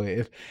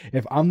 exactly.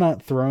 If I'm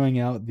not throwing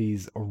out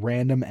these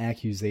random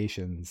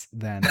accusations,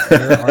 then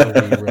where are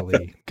we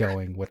really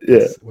going with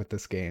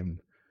this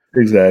game?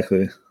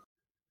 Exactly.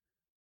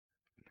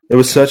 It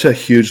was such a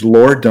huge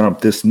lore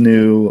dump. This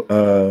new,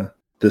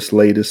 this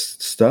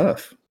latest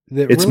stuff.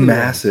 It's really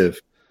massive.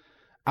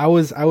 I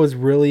was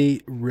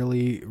really,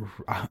 really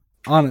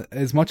on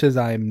as much as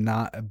I'm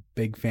not a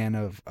big fan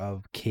of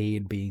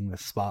Cade being the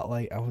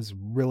spotlight. I was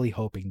really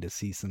hoping to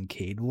see some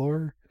Cade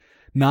lore,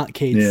 not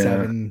Cade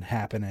 7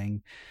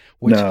 happening,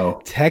 which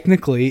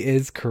technically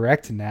is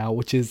correct now,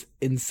 which is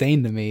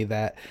insane to me.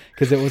 That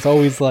because it was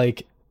always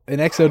like an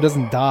Exo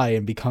doesn't die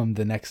and become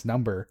the next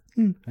number.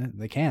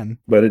 They can,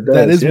 but it does.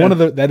 That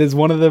is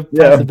one of the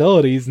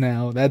possibilities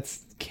now.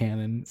 That's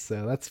canon,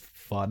 so that's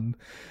fun.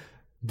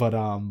 But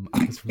I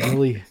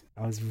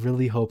was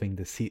really hoping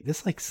to see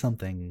this, like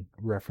something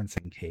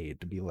referencing Cade,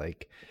 to be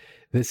like,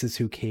 this is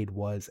who Cade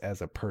was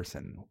as a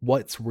person.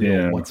 What's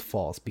real, what's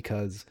false?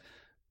 Because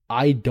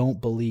I don't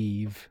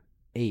believe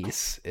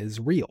Ace is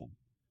real,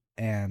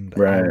 and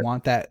I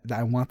want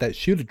that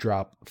shoe to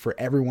drop for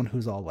everyone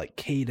who's all like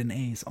Cade and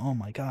Ace. Oh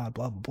my god,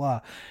 blah blah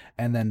blah,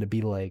 and then to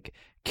be like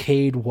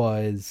Cade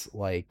was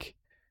like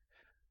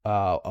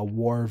a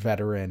war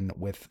veteran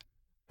with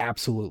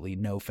absolutely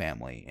no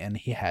family, and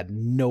he had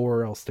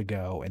nowhere else to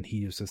go, and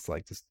he was just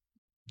like, just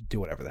do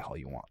whatever the hell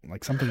you want,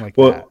 like something like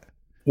that. Well,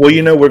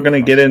 we're going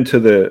to get into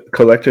the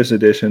collector's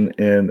edition,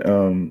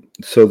 and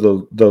so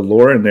the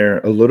lore in there,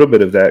 a little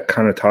bit of that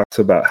kind of talks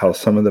about how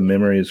some of the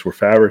memories were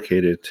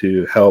fabricated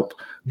to help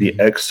the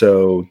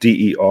Exo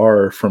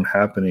DER from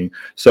happening.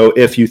 So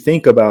if you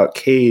think about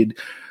Cade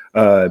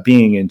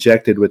being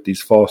injected with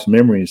these false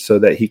memories so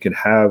that he could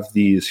have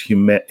these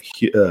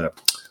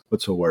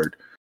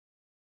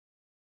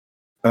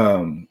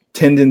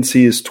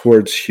tendencies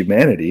towards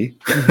humanity,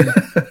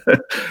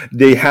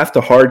 they have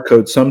to hard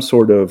code some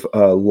sort of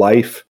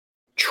life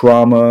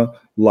trauma,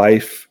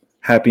 life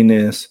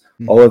happiness,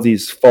 all of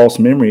these false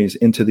memories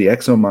into the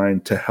Exo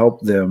mind to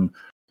help them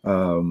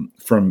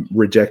from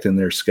rejecting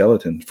their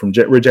skeleton, from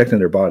rejecting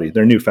their body,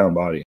 their newfound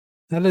body.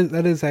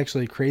 That is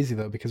actually crazy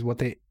though, because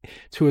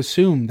to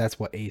assume that's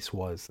what Ace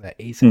was, that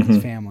Ace and his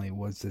Hmm. family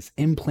was this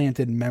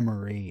implanted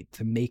memory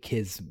to make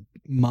his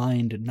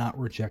mind not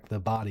reject the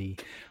body.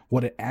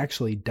 What it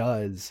actually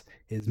does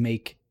is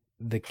make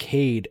the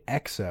Cade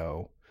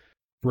Exo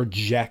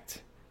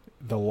reject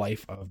the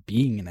life of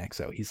being an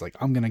Exo. He's like,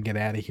 I'm gonna get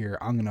out of here.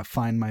 I'm gonna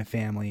find my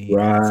family,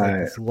 and it's like Right.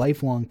 this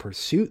lifelong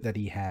pursuit that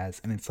he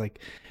has, and it's like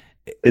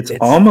It's it's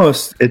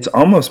almost, it's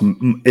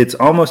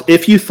almost,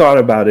 if you thought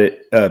about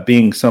it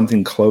being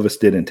something Clovis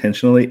did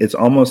intentionally, it's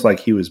almost like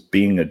he was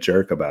being a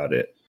jerk about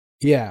it.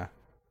 yeah,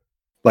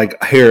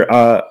 Like, here,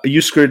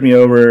 you screwed me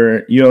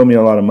over. You owe me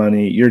a lot of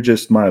money. You're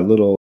just my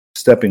little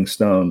stepping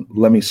stone.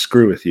 Let me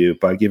screw with you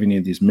by giving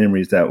you these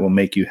memories that will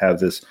make you have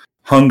this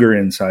hunger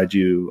inside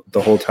you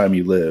the whole time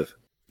you live.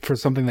 for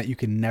something that you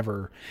can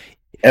never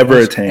Ever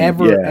attain.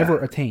 Yeah. ever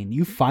attain.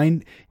 You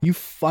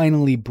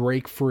finally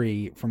break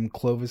free from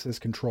Clovis's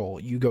control.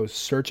 You go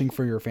searching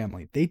for your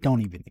family. They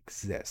don't even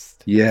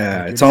exist. Yeah. Like,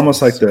 It's you're just almost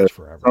gonna like the, search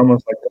forever.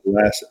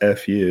 last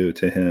FU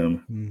to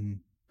him. Mhm.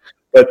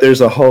 But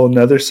there's a whole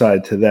nother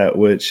side to that,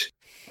 which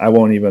I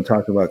won't even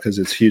talk about because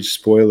it's huge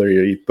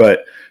spoilery.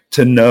 But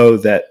to know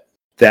that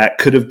that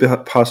could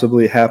have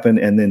possibly happened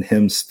and then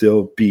him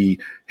still be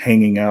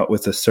hanging out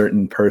with a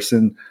certain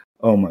person,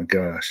 oh my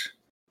gosh,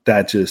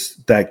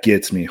 that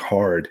gets me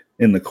hard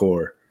in the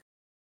core.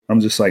 I'm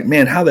just like,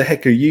 man, how the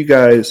heck are you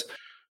guys?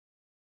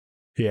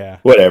 Yeah.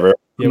 Whatever.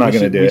 Yeah, I'm not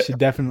going to do we it. should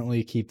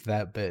definitely keep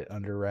that bit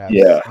under wraps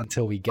Yeah,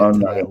 until we get I'm to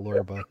not that gonna-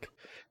 lore book.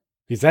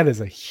 Because that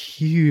is a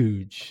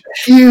huge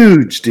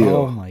Huge deal.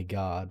 oh my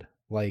god.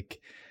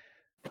 Like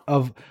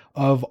of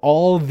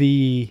all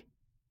the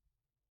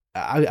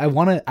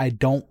I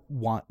don't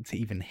want to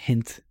even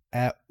hint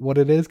at what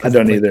it is I because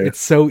don't it's, either. it's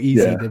so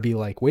easy Yeah. to be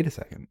like, wait a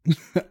second,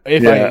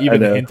 if Yeah, I I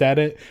even know. hint at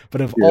it. But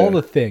of Yeah. all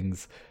the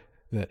things,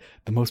 the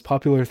most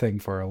popular thing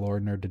for a lore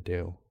nerd to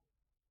do,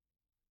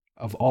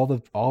 of all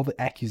the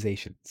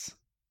accusations,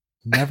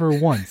 never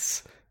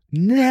once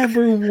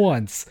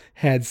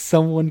had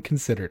someone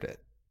considered it.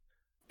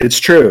 It's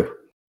true.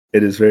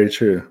 It is very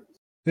true.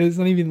 It's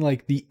not even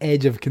like the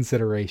edge of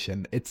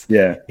consideration. It's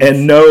Yeah. It's-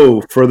 And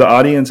no, for the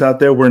audience out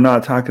there, we're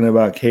not talking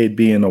about Cade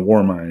being a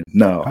war mine.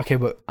 No. okay,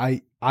 but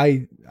I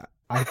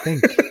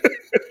think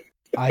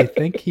I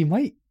think he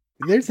might.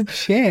 There's a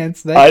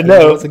chance that I he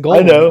know, was a goal.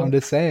 I know. I'm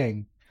just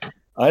saying.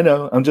 I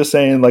know. I'm just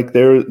saying, like,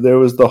 there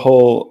was the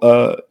whole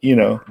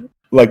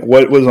like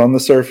what was on the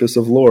surface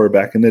of lore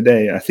back in the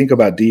day. I think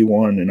about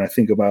D1 and I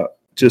think about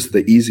just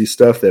the easy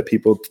stuff that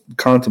people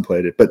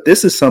contemplated. But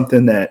this is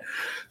something that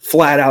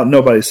flat out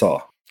nobody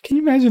saw. Can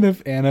you imagine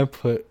if Anna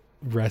put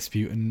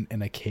Rasputin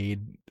in a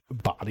Cade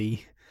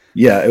body?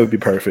 Yeah, it would be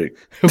perfect.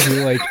 It'd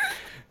be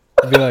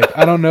like,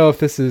 I don't know if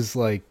this is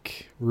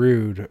like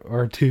rude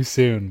or too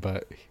soon,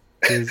 but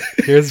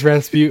here's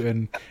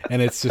Rasputin,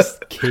 and it's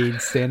just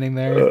Cade standing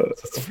there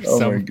just for oh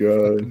some my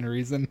God. fucking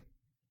reason.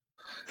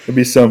 It'd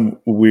be some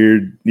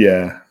weird,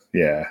 yeah.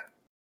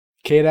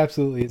 Cade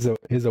absolutely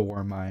is a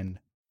war mind.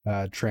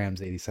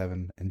 Trams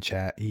 87 in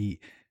chat. He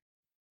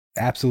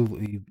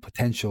absolutely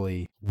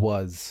potentially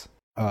was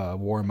a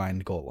war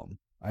mind golem.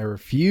 I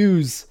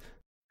refuse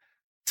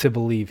to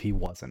believe he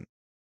wasn't.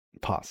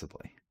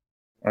 Possibly.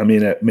 I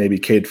mean, maybe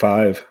Cade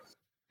 5.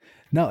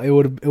 No, it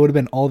would have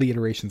been all the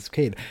iterations of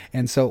Cade.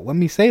 And so let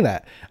me say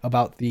that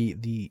about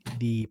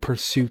the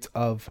pursuit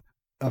of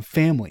a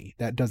family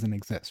that doesn't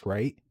exist,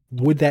 right?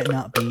 Would that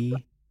not be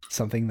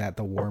something that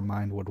the war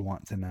mind would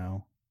want to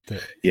know?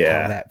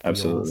 Yeah, how that feels?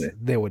 absolutely.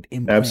 They would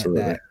implant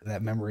Absolutely.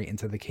 that memory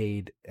into the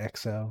Cade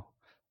Exo.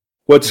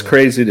 What's Yeah.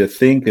 crazy to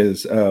think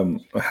is how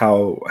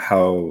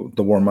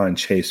the war mind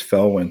chased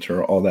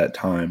Fellwinter all that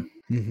time,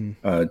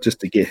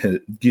 just to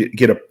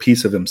get a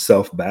piece of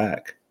himself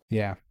back.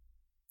 Yeah.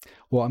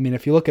 Well, I mean,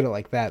 if you look at it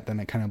like that, then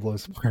it kind of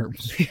blows apart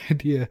the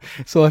idea.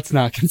 So let's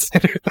not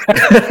consider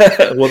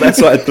that. Well,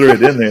 that's why I threw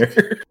it in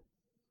there.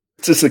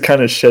 Just to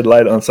kind of shed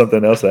light on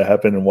something else that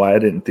happened and why I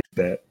didn't think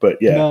that. But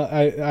yeah, No,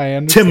 I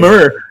understand.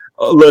 Timur.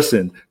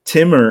 Listen,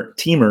 Timur,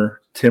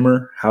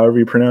 however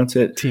you pronounce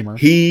it, Timur.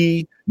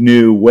 he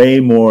knew way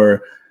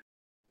more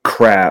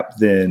crap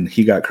than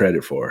he got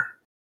credit for.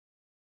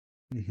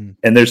 Mm-hmm.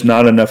 And there's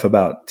not enough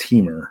about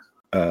Timur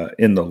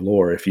in the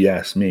lore, if you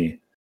ask me.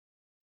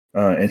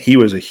 And he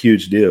was a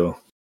huge deal.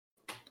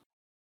 I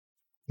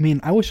mean,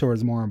 I wish there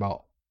was more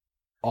about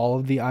all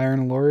of the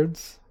Iron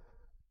Lords.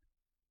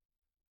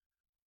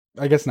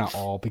 I guess not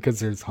all, because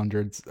there's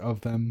hundreds of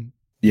them.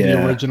 Yeah.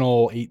 The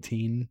original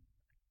 18.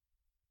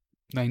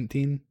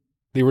 19.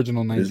 The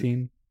original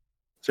 19.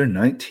 Is there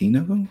 19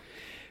 of them?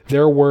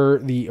 There were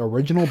the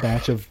original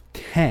batch of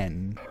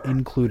 10,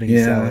 including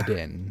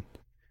Saladin.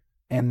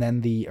 And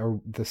then the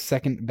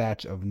second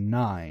batch of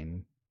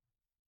 9,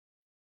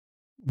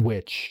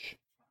 which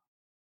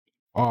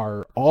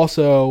are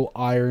also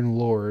Iron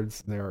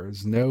Lords. There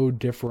is no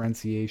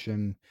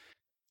differentiation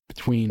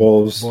between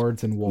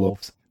Lords and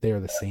Wolves. They are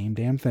the same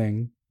damn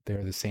thing.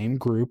 They're the same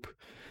group.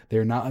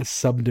 They're not a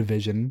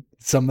subdivision.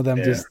 Some of them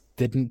just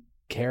didn't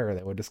care.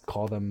 They would just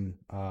call them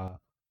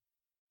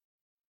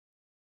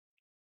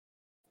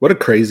What a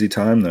crazy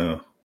time,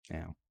 though.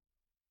 Yeah.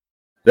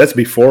 That's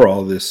before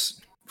all this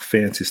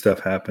fancy stuff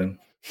happened.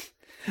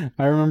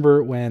 I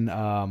remember when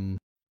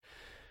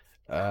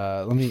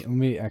let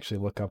me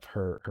actually look up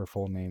her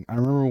full name. I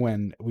remember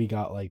when we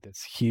got like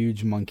this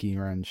huge monkey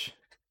wrench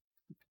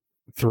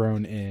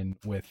thrown in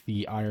with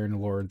the Iron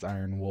Lords,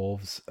 Iron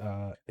Wolves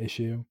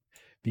issue,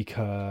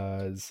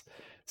 because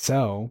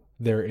so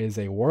there is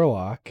a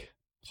warlock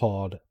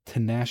called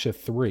Tanasha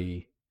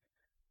 3,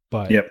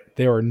 but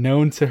they are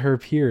known to her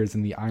peers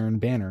in the Iron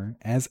Banner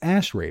as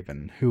Ash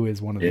Raven, who is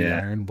one of the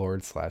Iron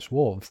Lords /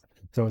 Wolves.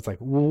 So it's like,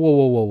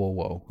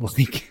 whoa.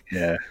 Like,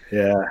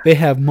 they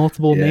have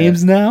multiple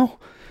names now?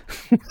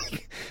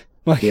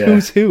 Like,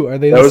 who's who? Are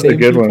they the same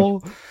people?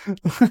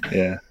 One.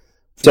 Yeah.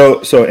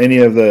 So any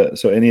of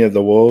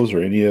the wolves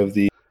or any of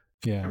the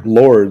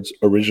lords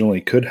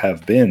originally could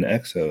have been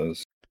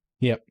Exos.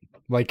 Yep.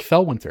 Like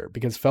Fellwinter,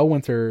 because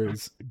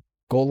Fellwinter's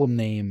golem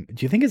name,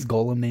 do you think his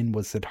golem name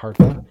was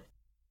Siddhartha?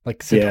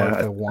 Like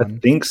Siddhartha 1? I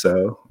think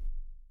so.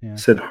 Yeah.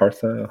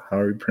 Siddhartha,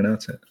 however you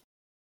pronounce it.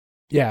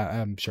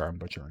 Yeah, I'm sure I'm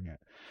butchering it.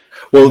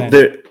 Well,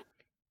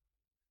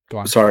 go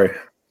on.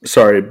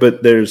 Sorry,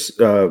 but there's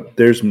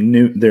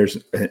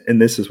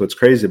and this is what's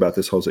crazy about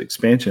this whole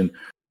expansion.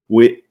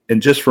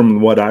 And just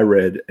from what I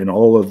read and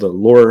all of the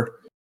lore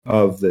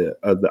of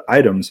the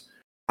items,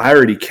 I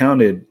already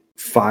counted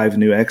 5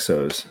 new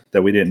Exos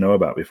that we didn't know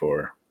about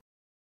before.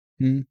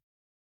 Mm-hmm.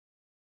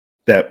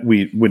 That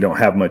we don't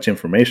have much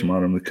information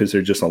on them because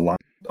they're just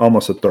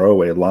almost a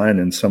throwaway line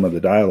in some of the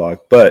dialogue.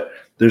 But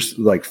there's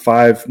like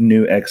 5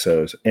 new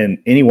Exos,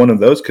 and any one of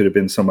those could have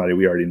been somebody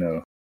we already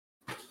know.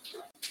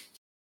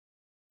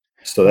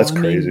 So that's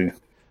crazy.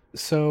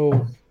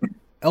 So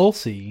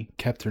Elsie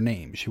kept her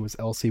name. She was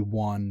Elsie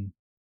 1,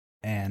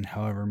 and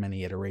however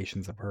many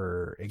iterations of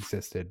her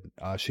existed.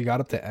 She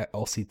got up to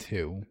Elsie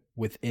 2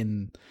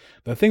 within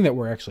the thing that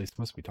we're actually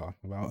supposed to be talking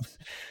about.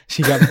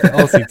 She got up to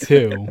Elsie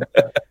 2.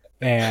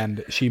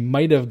 And she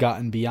might have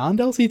gotten beyond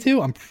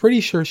LC2. I'm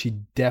pretty sure she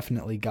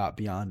definitely got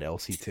beyond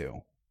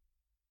LC2.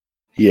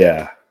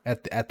 Yeah.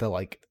 At the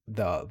like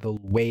the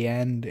way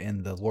end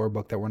in the lore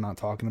book that we're not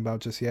talking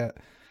about just yet.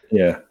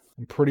 Yeah.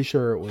 I'm pretty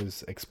sure it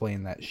was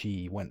explained that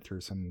she went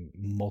through some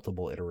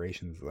multiple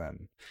iterations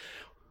then.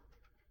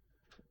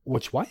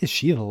 Why is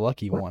she the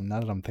lucky one?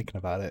 Now that I'm thinking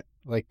about it.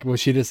 Like, was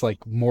she just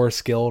like more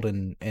skilled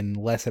in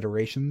less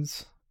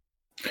iterations?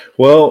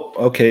 Well,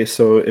 okay,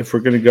 so if we're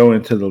gonna go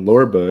into the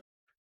lore book,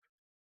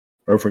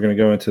 or if we're going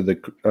to go into the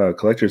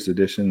collector's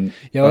edition.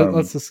 Yeah,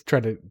 let's just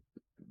try to.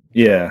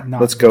 Yeah,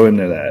 let's go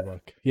into that.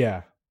 Book.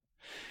 Yeah.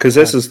 Because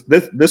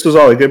this was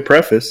all a good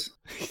preface.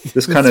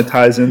 This kind of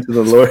ties into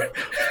the lore.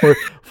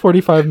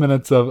 45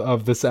 minutes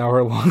of this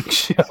hour-long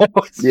show.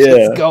 It's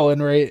just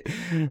going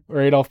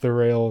right off the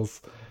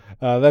rails.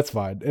 That's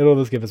fine. It'll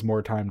just give us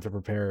more time to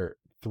prepare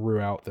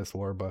throughout this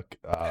lore book.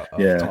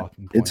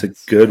 It's a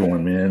good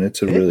one, man.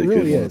 It's really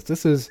good one.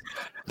 This is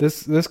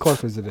this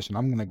collector's edition.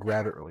 I'm gonna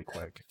grab it really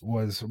quick.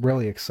 Was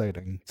really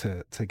exciting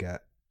to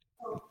get.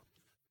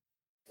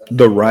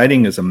 The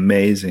writing is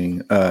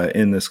amazing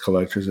in this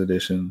collector's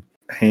edition,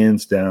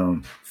 hands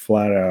down,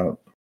 flat out.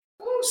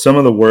 Some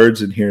of the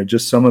words in here,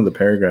 just some of the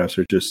paragraphs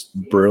are just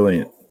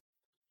brilliant.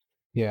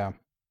 Yeah.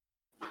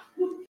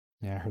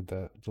 Yeah, I heard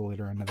the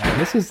later end of that.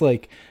 This is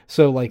like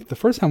the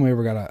first time we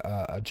ever got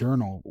a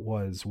journal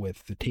was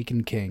with the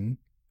Taken King,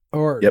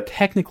 or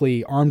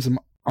technically Arms and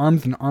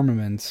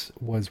Armaments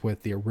was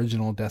with the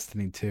original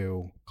Destiny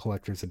 2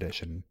 Collector's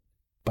Edition,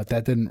 but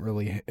that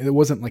it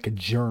wasn't like a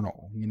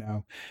journal, you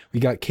know. We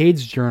got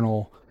Cade's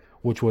journal,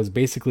 which was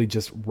basically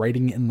just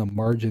writing in the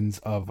margins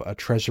of a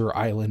Treasure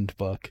Island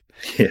book.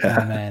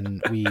 Yeah. And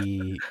then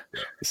we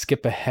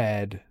skip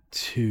ahead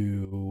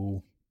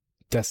to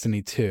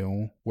Destiny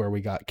 2, where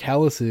we got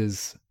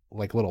Callus's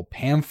like little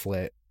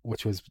pamphlet,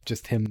 which was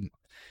just him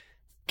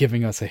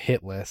giving us a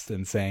hit list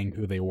and saying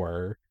who they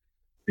were.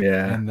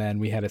 Yeah. And then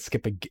we had to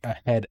skip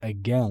ahead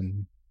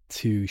again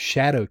to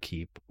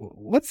Shadowkeep.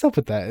 What's up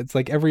with that? It's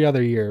like every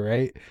other year,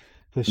 right?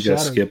 You gotta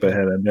skip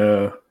ahead, I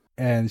know.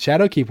 And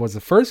Shadowkeep was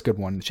the first good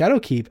one.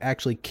 Shadowkeep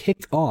actually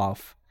kicked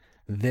off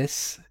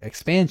this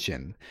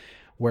expansion,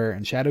 where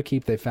in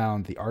Shadowkeep they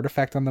found the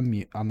artifact on the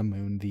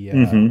moon,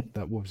 the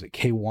what was it,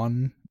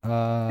 K1,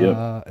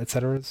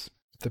 etc.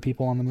 The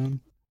people on the moon.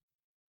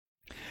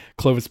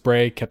 Clovis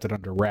Bray kept it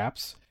under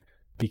wraps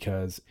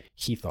because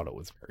he thought it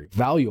was very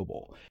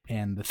valuable.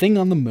 And the thing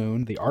on the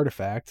moon, the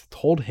artifact,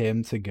 told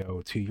him to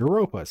go to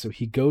Europa. So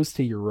he goes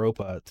to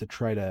Europa to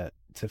try to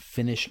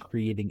finish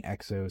creating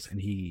Exos,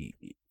 and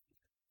he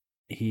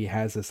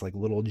has this like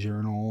little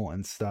journal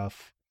and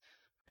stuff.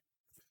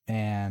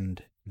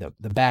 And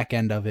the back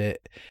end of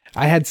it,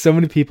 I had so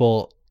many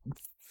people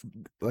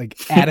like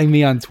adding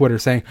me on Twitter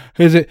saying,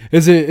 is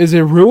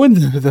it ruined?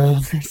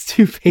 There's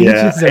 2 pages.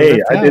 Yeah, hey,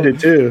 I did it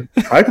too.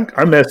 I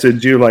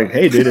messaged you like,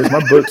 hey dude, is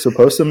my book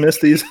supposed to miss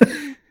these?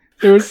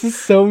 There was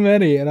just so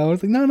many, and I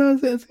was like, no,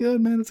 it's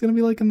good, man. It's gonna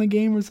be like in the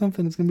game or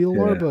something. It's gonna be a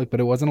lore book, but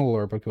it wasn't a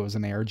lore book. It was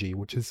an ARG,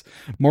 which is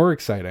more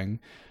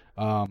exciting.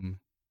 But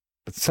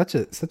such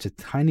a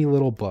tiny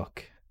little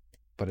book.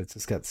 but it's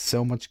just got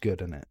so much good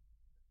in it.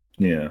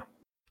 Yeah,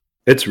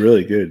 it's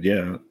really good.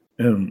 Yeah.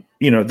 Even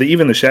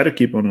the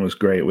Shadowkeep one was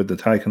great with the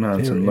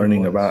Tyconauts and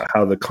learning about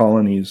how the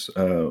colonies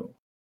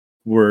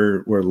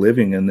were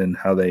living, and then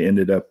how they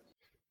ended up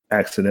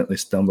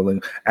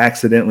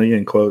accidentally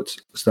in quotes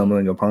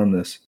stumbling upon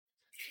this.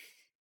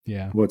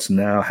 Yeah. What's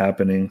now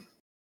happening.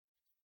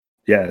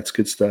 Yeah, it's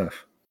good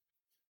stuff.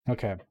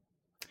 Okay.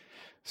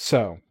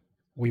 So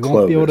we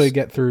won't be able to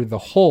get through the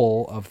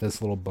whole of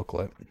this little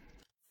booklet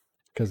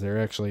because there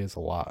actually is a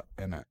lot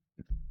in it,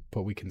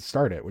 but we can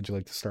start it. Would you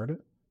like to start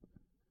it?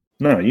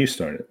 No, you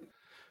start it.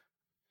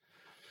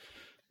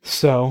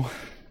 So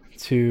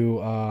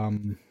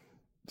to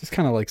just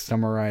kind of like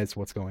summarize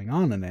what's going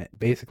on in it,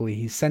 basically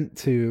he's sent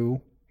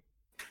to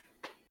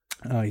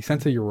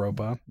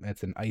Europa.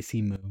 It's an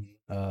icy moon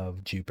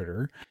of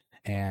Jupiter,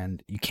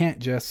 and you can't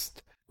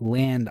just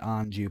land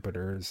on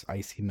Jupiter's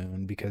icy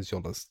moon because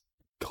you'll just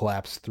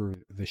collapse through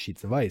the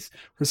sheets of ice.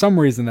 For some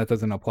reason, that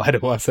doesn't apply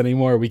to us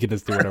anymore. We can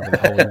just do whatever the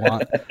hell we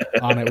want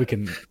on it. We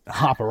can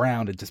hop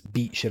around and just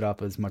beat shit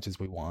up as much as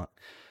we want.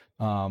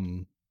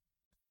 And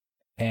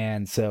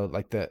so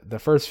like the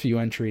first few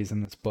entries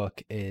in this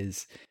book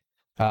is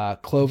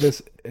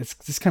Clovis. It's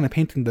just kind of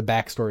painting the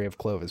backstory of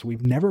Clovis.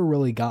 We've never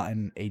really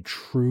gotten a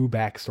true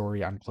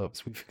backstory on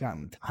Clovis. We've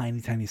gotten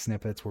tiny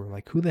snippets where we're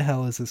like, who the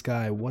hell is this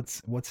guy?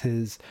 What's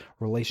his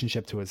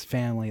relationship to his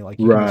family? Like,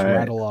 you can just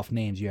rattle off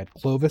names. You had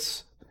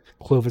Clovis,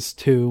 Clovis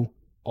II,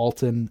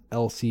 Alton,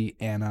 Elsie,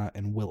 Anna,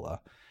 and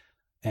Willa.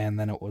 And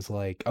then it was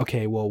like,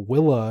 okay, well,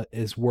 Willa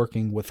is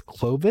working with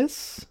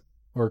Clovis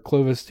or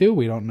Clovis II.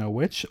 We don't know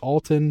which.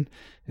 Alton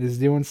is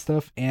doing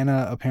stuff.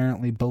 Anna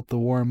apparently built the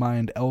war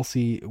mind.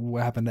 Elsie,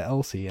 what happened to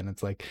Elsie? And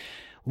it's like,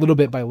 little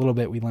bit by little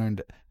bit, we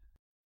learned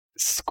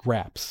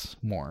scraps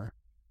more.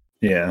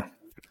 Yeah.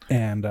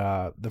 And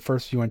the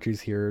first few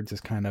entries here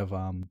just kind of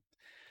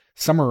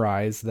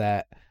summarize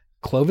that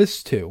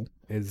Clovis II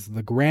is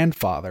the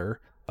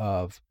grandfather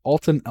of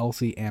Alton,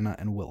 Elsie, Anna,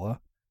 and Willa.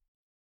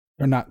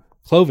 Or not,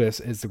 Clovis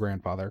is the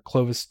grandfather.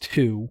 Clovis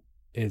II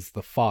is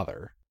the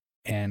father.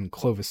 And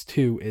Clovis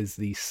II is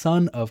the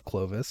son of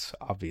Clovis,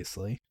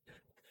 obviously.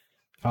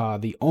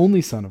 The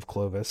only son of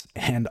Clovis,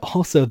 and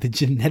also the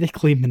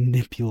genetically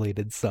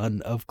manipulated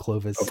son of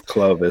Clovis. Of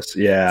Clovis,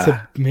 yeah.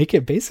 To make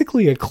it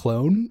basically a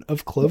clone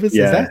of Clovis?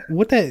 Yeah. Is that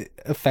what that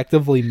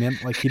effectively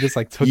meant? Like, he just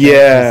like took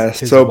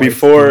his so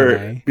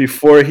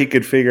before he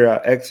could figure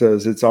out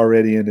Exos, it's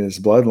already in his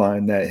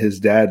bloodline that his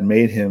dad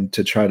made him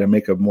to try to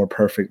make a more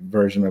perfect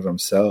version of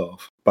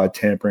himself by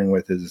tampering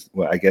with his,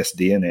 I guess,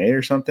 DNA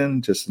or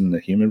something, just in the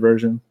human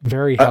version.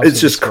 Very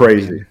it's just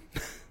crazy.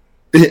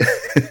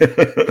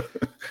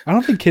 I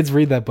don't think kids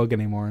read that book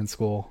anymore in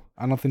school.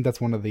 I don't think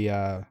that's one of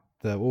the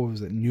what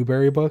was it,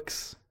 Newbery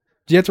books?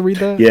 Did you have to read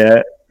that?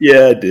 Yeah,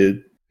 I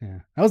did.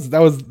 Yeah,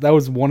 that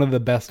was one of the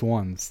best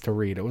ones to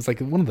read. It was like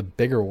one of the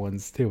bigger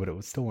ones too, but it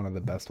was still one of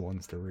the best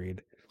ones to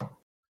read.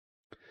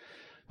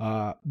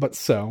 But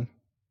so,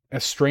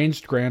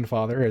 estranged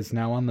grandfather is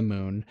now on the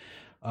moon,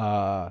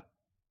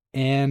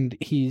 and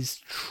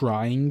he's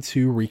trying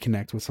to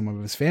reconnect with some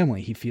of his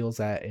family. He feels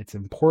that it's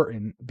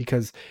important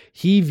because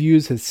he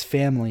views his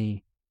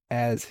family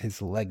as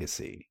his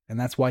legacy, and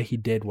that's why he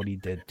did what he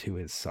did to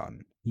his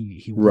son.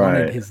 He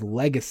wanted his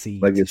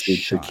legacy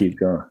to keep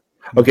going.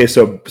 Okay,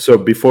 so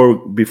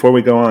before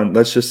we go on,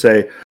 let's just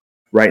say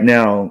right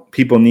now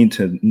people need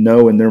to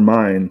know in their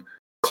mind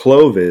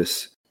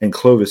Clovis and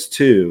Clovis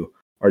II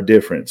are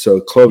different.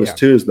 So Clovis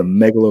II is the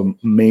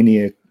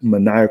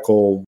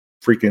maniacal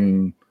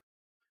freaking.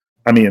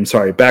 I mean, I'm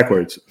sorry,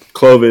 backwards.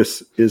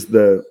 Clovis is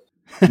the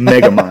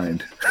mega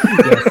mind.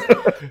 Yes.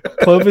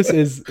 Clovis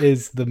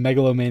is the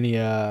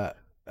megalomania,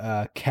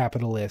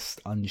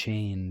 capitalist,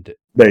 unchained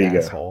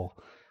asshole.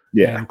 Go.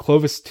 Yeah. And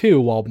Clovis II,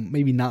 while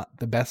maybe not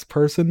the best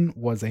person,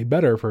 was a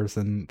better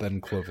person than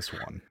Clovis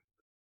I.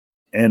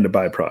 And a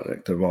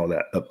byproduct of all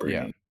that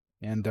upbringing.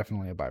 Yeah, and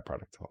definitely a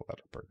byproduct of all that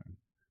upbringing.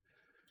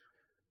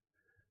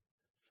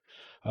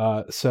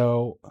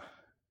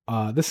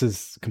 This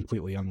is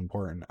completely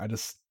unimportant. I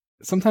just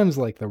sometimes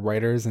like the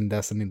writers in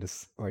Destiny to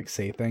like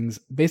say things.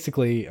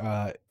 Basically,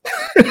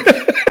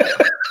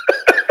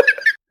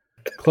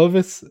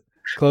 Clovis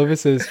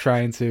is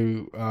trying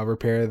to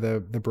repair the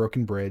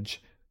broken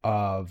bridge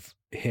of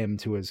him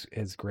to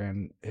his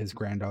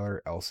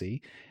granddaughter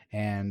Elsie,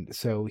 and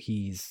so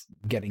he's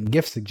getting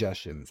gift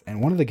suggestions.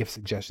 And one of the gift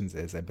suggestions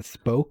is a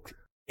bespoke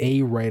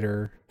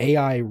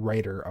AI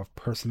writer of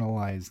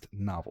personalized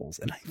novels,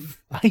 and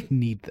I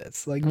need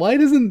this. Like, why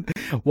isn't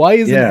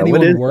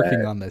anyone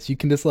working on this? You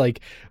can just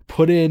like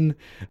put in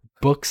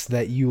books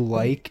that you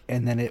like,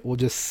 and then it will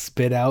just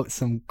spit out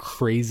some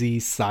crazy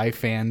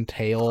sci-fi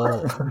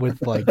tale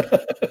with like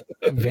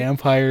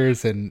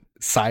vampires and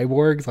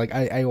cyborgs. Like,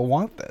 I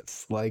want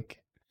this. Like,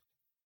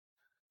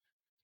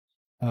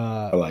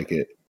 I like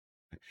it.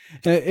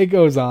 It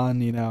goes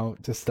on,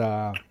 just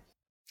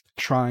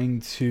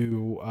trying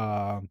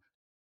to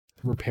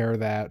repair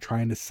that,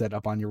 trying to set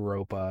up on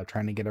Europa,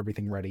 trying to get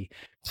everything ready.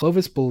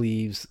 Clovis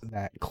believes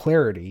that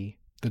Clarity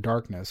the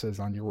darkness is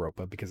on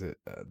Europa because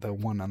the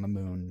one on the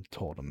moon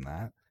told him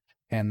that,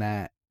 and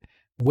that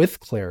with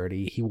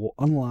clarity he will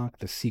unlock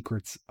the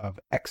secrets of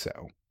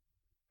Exo.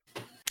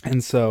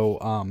 And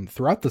so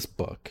throughout this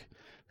book,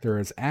 there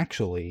is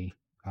actually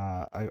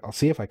I'll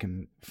see if I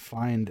can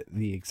find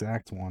the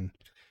exact one.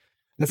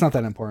 That's not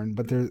that important,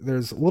 but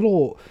there's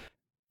little.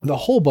 The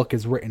whole book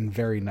is written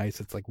very nice.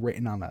 It's like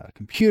written on a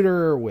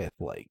computer with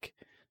like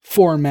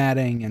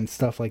formatting and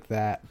stuff like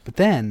that. But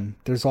then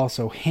there's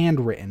also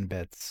handwritten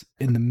bits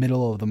in the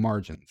middle of the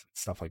margins and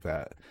stuff like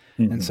that.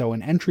 Mm-hmm. And so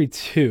in entry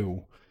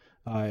 2,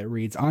 it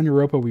reads, "On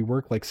Europa, we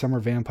work like summer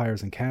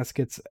vampires in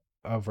caskets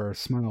of our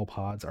smile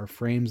pods. Our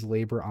frames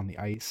labor on the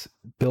ice,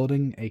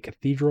 building a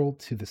cathedral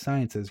to the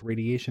sciences.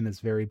 Radiation is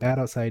very bad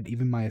outside.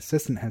 Even my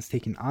assistant has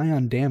taken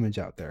ion damage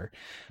out there.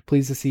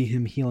 Pleased to see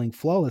him healing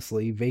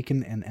flawlessly,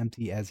 vacant and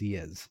empty as he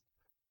is."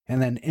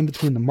 And then in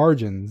between the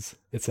margins,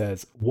 it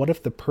says, "What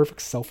if the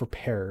perfect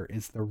self-repair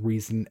is the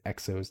reason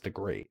Exos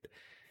degrade?"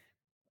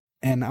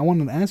 And I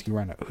wanted to ask you,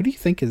 Rhino, who do you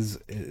think is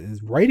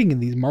writing in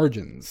these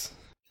margins?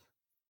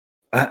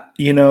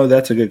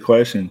 That's a good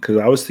question, because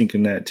I was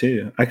thinking that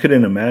too. I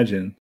couldn't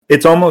imagine.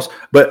 It's almost,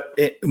 but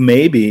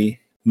maybe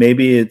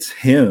it's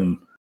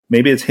him.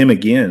 Maybe it's him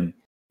again,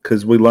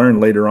 because we learn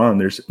later on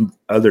there's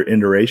other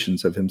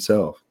iterations of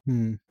himself.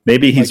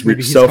 Maybe he's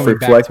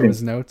self-reflecting.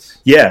 His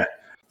notes. Yeah,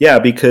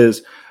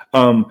 because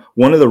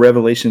one of the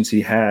revelations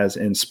he has,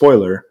 and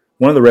spoiler,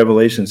 one of the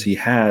revelations he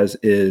has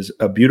is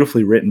a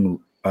beautifully written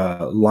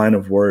line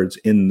of words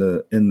in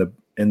the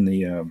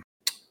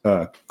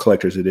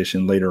collector's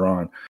edition later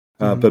on.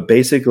 But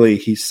basically,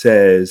 he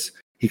says,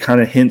 he kind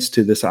of hints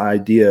to this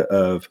idea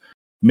of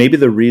maybe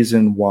the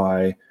reason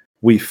why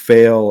we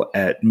fail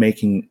at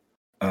making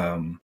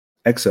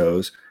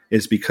Exos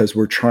is because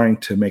we're trying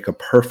to make a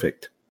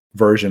perfect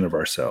version of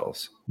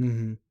ourselves.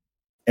 Mm-hmm.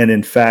 And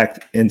in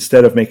fact,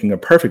 instead of making a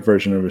perfect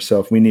version of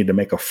ourselves, we need to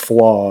make a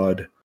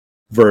flawed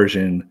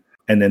version.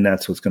 And then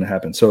that's what's going to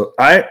happen. So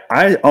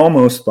I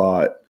almost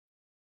thought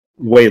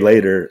way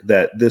later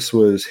that this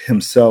was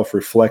himself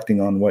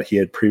reflecting on what he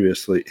had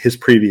his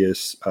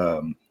previous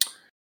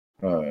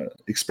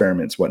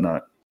experiments,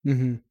 whatnot.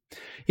 Mm-hmm.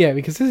 Yeah,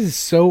 because this is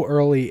so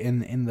early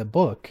in the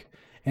book,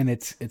 and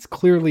it's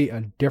clearly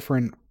a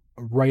different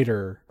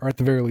writer, or at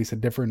the very least a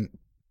different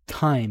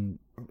time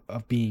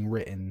of being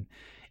written.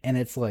 And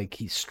it's like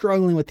he's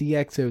struggling with the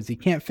Exos, he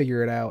can't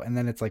figure it out, and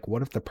then it's like,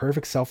 what if the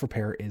perfect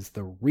self-repair is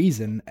the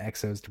reason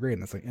Exos degrade?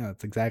 And it's like,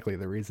 that's exactly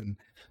the reason.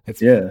 I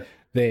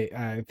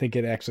think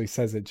it actually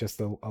says it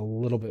just a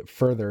little bit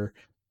further.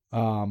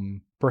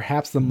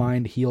 Perhaps the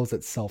mind heals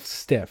itself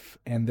stiff,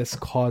 and this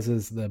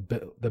causes the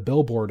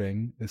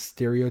billboarding, the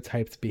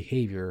stereotyped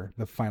behavior,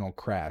 the final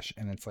crash.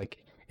 And it's like,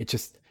 it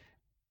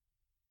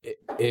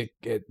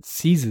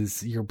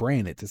seizes your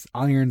brain. It just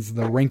irons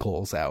the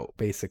wrinkles out,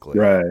 basically.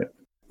 Right.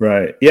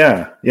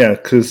 Yeah.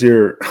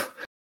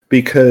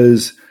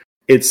 Because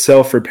it's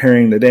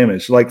self-repairing the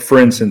damage. Like, for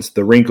instance,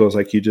 the wrinkles,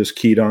 like you just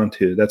keyed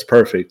onto, that's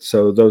perfect.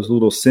 So those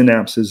little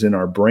synapses in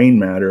our brain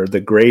matter,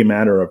 the gray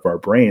matter of our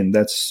brain,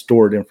 that's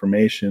stored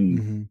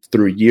information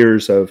through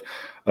years of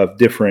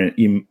different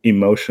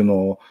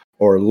emotional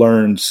or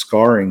learned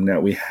scarring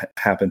that we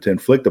happen to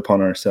inflict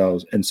upon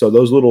ourselves. And so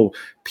those little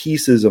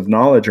pieces of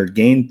knowledge are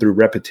gained through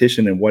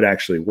repetition and what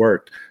actually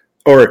worked,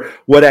 or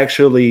what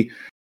actually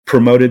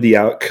promoted the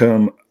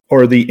outcome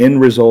or the end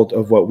result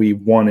of what we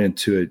wanted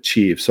to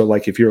achieve. So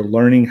like if you're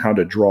learning how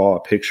to draw a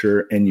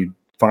picture and you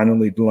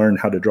finally learn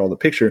how to draw the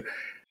picture,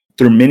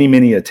 through many,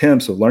 many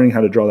attempts of learning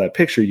how to draw that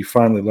picture, you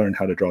finally learned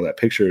how to draw that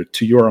picture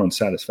to your own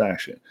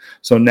satisfaction.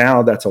 So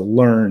now that's a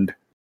learned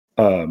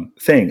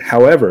thing.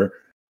 However,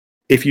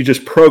 if you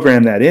just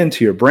program that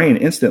into your brain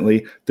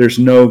instantly, there's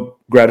no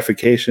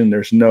gratification,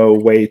 there's no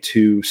way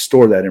to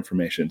store that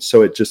information.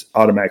 So it just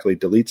automatically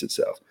deletes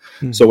itself.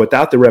 So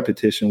without the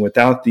repetition,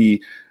 without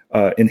the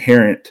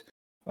inherent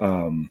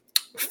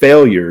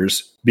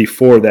failures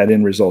before that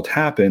end result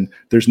happened,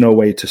 there's no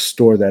way to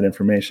store that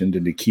information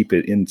to keep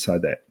it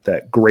inside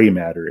that gray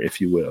matter, if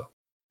you will.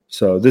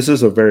 So this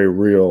is a very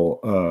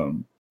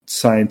real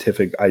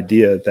scientific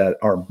idea that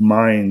our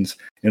minds,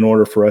 in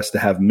order for us to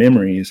have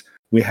memories,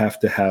 we have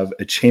to have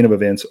a chain of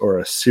events or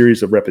a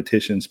series of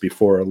repetitions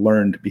before a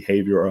learned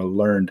behavior or a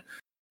learned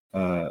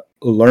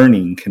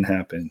learning can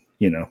happen,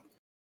 Do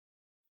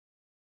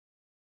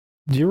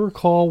you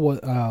recall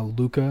what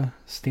LUCA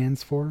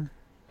stands for?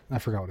 I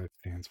forgot what it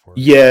stands for.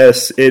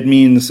 Yes, it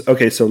means, so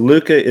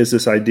LUCA is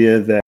this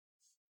idea that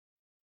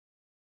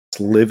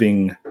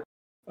living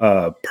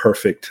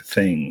perfect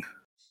thing.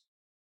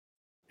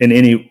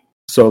 Like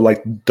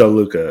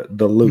the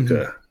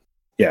LUCA.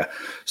 Yeah.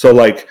 So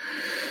like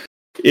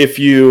if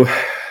you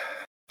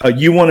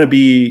want to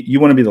be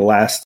the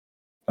last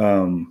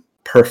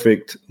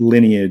perfect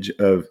lineage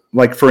of,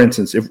 like, for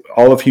instance, if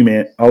all of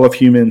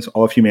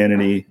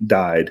humanity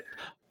died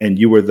and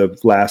you were the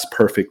last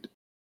perfect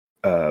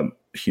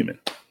human.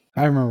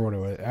 I remember what it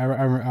was.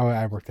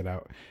 I worked it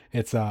out.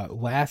 It's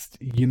last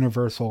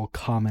universal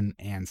common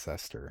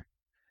ancestor.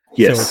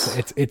 Yes.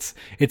 So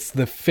it's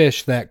the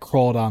fish that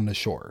crawled on the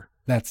shore.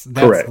 That's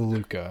Correct. the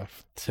Luca.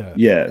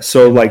 Yeah.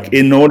 So like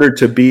in order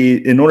to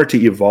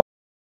evolve,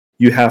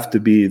 you have to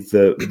be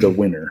the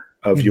winner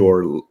of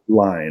your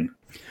line.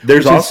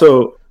 There's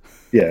also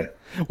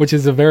which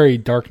is a very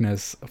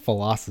darkness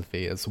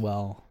philosophy as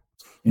well.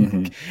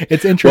 Mm-hmm.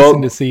 It's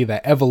interesting to see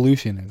that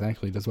evolution is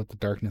actually just what the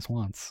darkness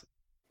wants.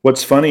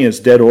 What's funny is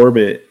Dead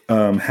Orbit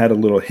had a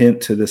little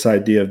hint to this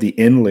idea of the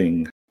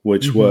Endling,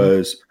 which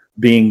was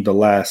being the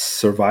last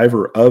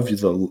survivor of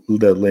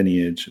the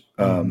lineage.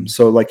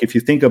 So like if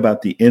you think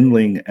about the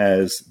Endling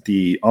as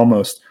the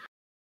almost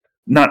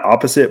not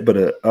opposite,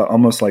 but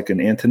almost like an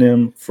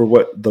antonym for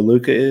what the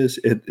Luca is,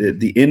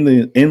 the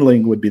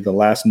Endling would be the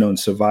last known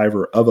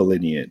survivor of a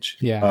lineage.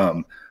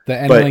 Yeah. The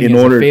Endling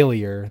is a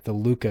failure. The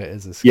Luca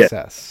is a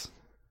success.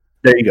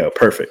 Yeah. There you go.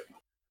 Perfect.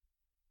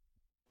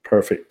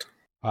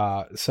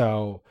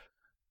 So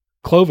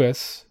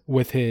Clovis,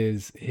 with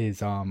his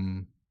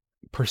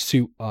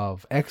pursuit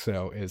of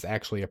Exo, is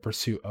actually a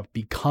pursuit of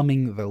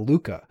becoming the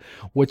Luca,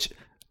 which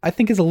I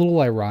think is a little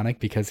ironic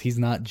because he's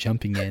not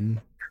jumping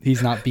in.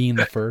 He's not being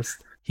the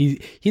first.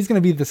 He's going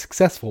to be the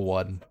successful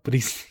one, but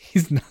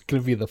he's not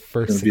going to be the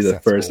first.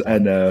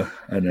 One.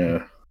 I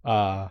know.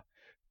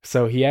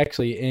 So he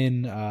actually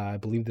I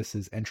believe this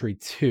is entry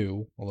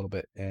 2, a little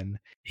bit, and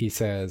he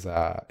says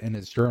in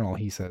his journal,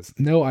 he says,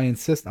 "No, I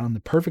insist on the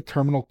perfect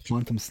terminal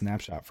quantum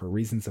snapshot for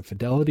reasons of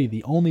fidelity.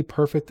 The only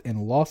perfect and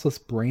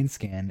lossless brain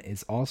scan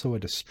is also a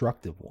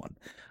destructive one,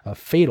 a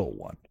fatal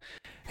one."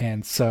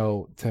 And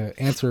so to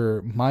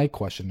answer my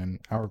question and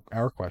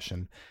our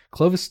question,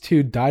 Clovis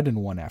 2 died in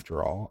 1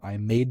 after all. I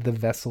made the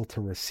vessel to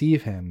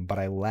receive him, but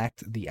I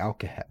lacked the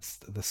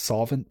alkahest, the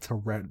solvent to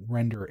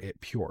render it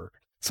pure.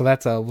 So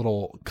that's a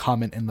little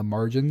comment in the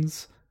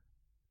margins,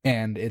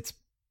 and it's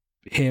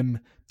him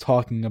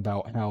talking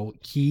about how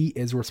he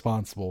is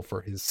responsible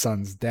for his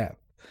son's death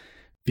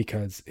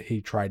because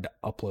he tried to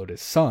upload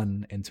his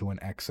son into an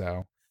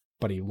exo,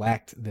 but he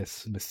lacked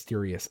this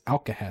mysterious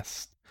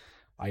alkahest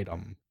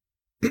item.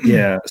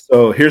 Yeah,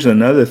 so here's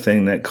another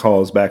thing that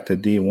calls back to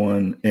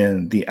D1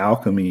 and the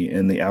alchemy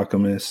and the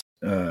alchemist,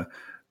 the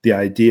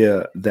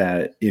idea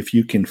that if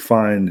you can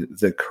find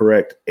the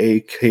correct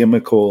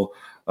achemical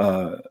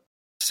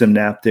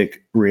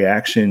synaptic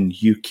reaction,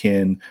 you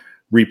can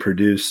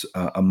reproduce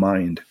a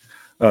mind.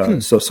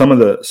 So some of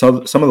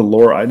the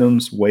lore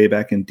items way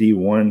back in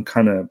D1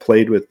 kind of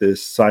played with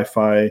this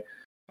sci-fi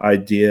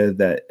idea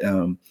that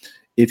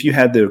if you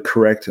had the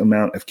correct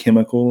amount of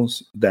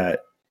chemicals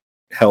that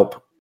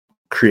help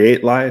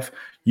create life,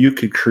 you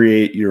could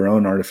create your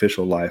own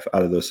artificial life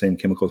out of those same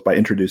chemicals by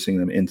introducing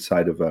them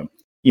inside of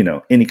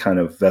any kind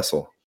of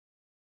vessel.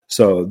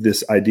 So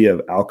this idea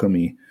of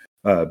alchemy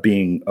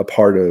being a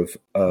part of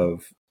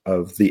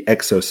the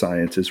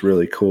exoscience is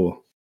really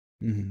cool.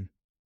 Mm-hmm.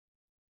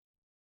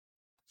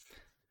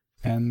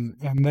 And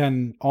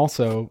then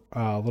also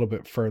a little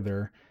bit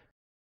further,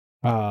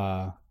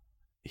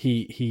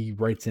 he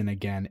writes in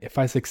again, "If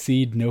I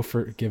succeed, no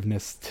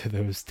forgiveness to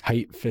those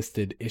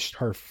tight-fisted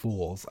Ishtar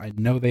fools. I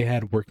know they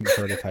had working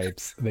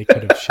prototypes they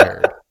could have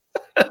shared."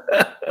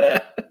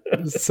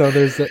 So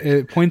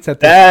it points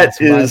at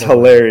that is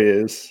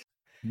hilarious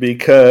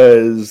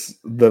because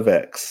the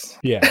Vex.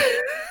 Yeah.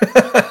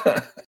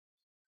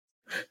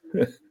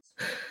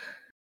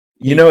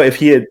 If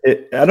he had,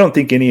 I don't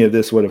think any of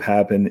this would have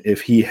happened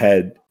if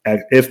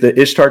the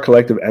Ishtar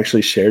Collective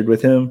actually shared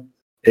with him.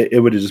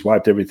 It would have just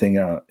wiped everything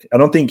out. I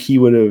don't think he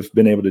would have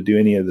been able to do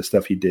any of the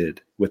stuff he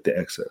did with the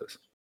exos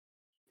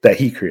that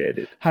he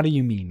created. How do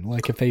you mean?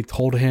 Like if they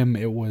told him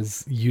it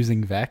was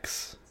using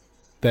Vex,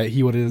 that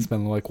he would have just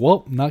been like,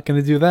 "Well, not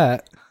going to do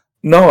that."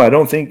 No, I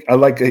don't think.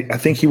 I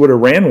think he would have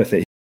ran with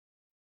it.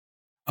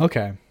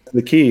 Okay.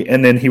 The key,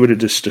 and then he would have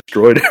just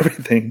destroyed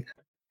everything.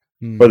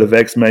 Or the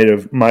Vex might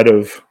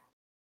have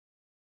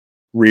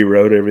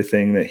rewrote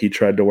everything that he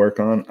tried to work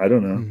on. I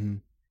don't know. Mm-hmm.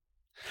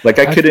 Like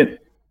I couldn't.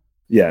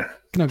 Yeah.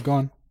 No, go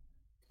on.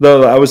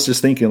 Though I was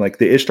just thinking, like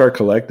the Ishtar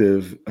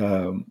Collective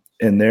and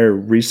their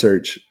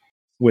research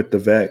with the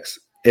Vex,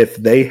 if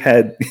they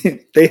had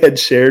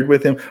shared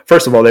with him,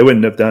 first of all, they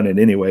wouldn't have done it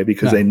anyway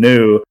because they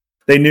knew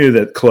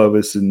that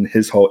Clovis and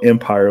his whole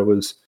empire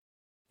was,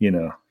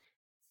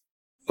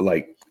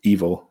 like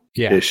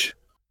evil-ish.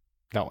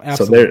 No,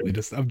 absolutely,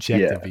 just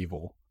objective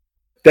evil.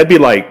 That'd be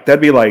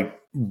like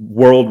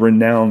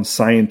world-renowned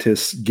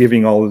scientists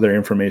giving all of their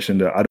information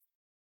to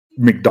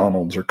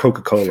McDonald's or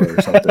Coca-Cola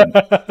or something.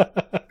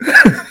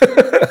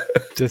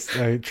 Just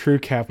a true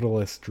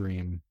capitalist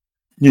dream.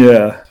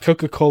 Yeah.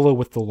 Coca-Cola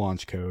with the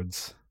launch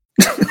codes.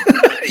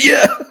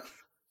 Yeah.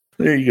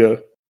 There you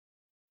go.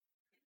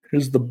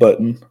 Here's the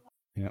button.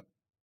 Yep.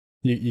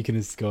 You can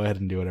just go ahead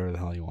and do whatever the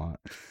hell you want.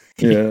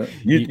 Yeah.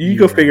 You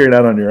go figure it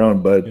out on your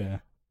own, bud.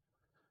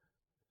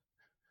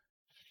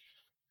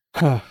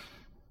 Yeah.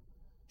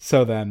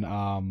 So then,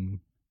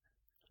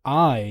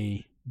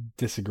 I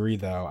disagree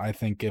though. I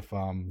think if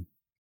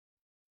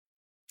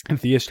And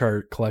the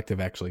Ishtar Collective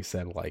actually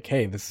said, like,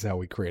 hey, this is how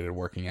we created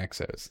working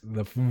Exos.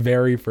 The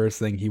very first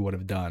thing he would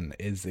have done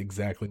is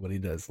exactly what he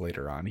does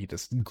later on. He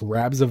just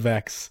grabs a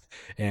Vex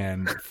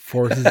and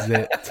forces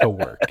it to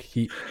work.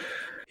 He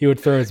would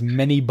throw as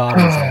many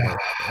bodies at it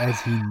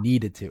as he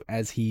needed to,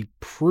 as he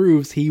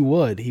proves he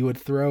would. He would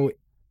throw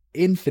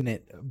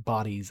infinite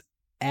bodies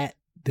at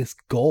this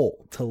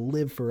goal to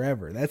live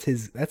forever. That's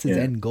his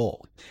end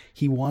goal.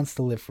 He wants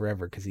to live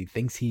forever because he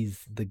thinks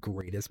he's the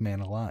greatest man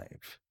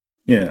alive.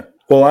 Yeah.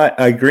 Well,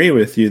 I agree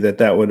with you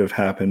that would have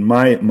happened.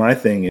 My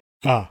thing is,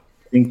 I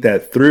think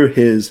that through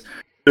his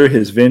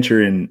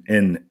venture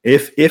and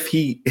if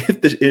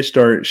the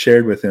Ishtar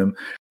shared with him,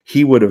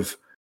 he would have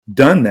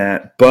done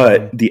that,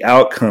 but the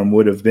outcome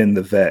would have been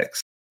the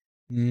Vex.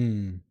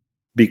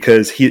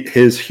 Because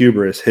his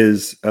hubris,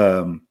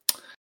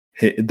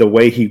 the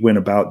way he went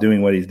about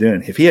doing what he's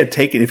doing. If he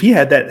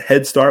had that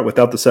head start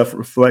without the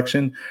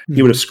self-reflection,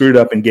 he would have screwed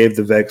up and gave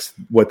the Vex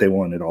what they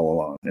wanted all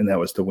along, and that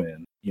was to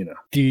win. You know.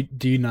 Do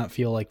you not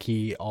feel like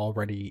he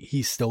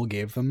still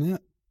gave them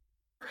that?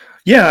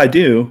 Yeah, I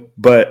do,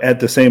 but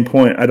at the same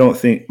point, I don't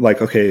think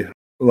the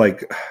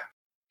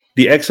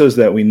Exos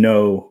that we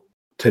know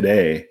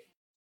today,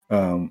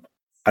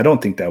 I don't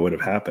think that would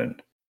have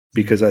happened,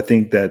 because I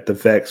think that the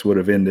Vex would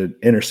have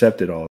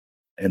intercepted all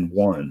and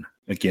won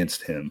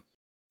against him.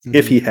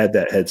 If he had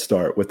that head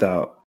start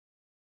without,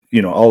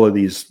 all of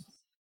these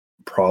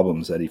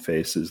problems that he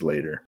faces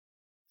later.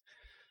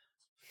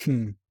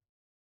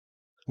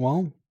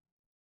 Well,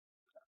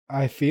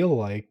 I feel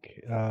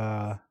like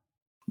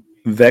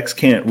Vex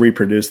can't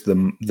reproduce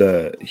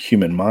the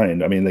human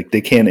mind. I mean, like,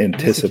 they can't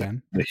anticipate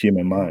the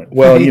human mind.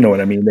 Well, you know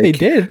what I mean. They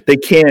did. They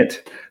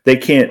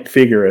can't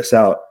figure us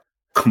out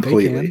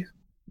completely.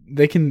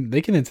 They can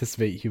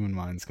anticipate human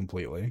minds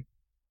completely.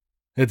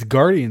 It's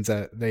Guardians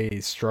that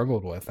they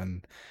struggled with,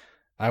 and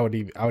I would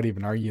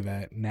even argue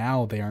that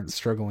now they aren't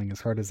struggling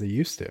as hard as they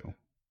used to.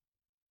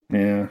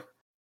 Yeah,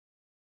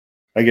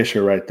 I guess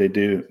you're right. They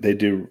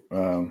do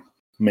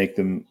make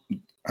them.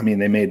 I mean,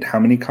 they made how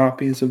many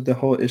copies of the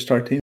whole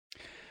Ishtar team?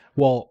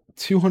 Well,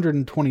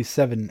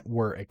 227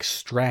 were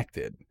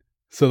extracted.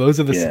 So those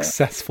are the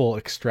successful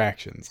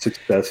extractions.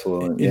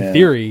 Successful. In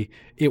theory,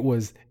 it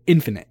was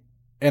infinite,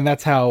 and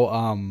that's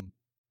how.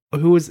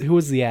 Who was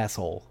the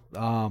asshole?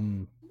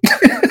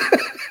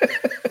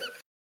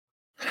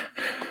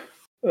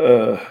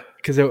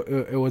 Because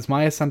it was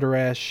Maya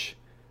Sundaresh,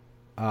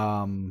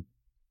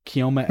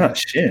 Kiyoma, not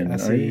Shin.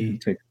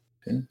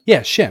 Yeah,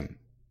 Shim.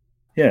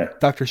 Yeah,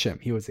 Dr. Shim.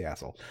 He was the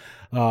asshole.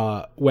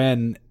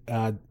 When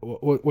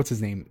what's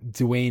his name?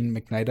 Dwayne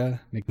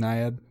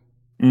McNayad.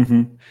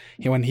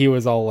 Mm-hmm. When he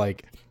was all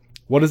like,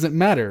 "What does it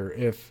matter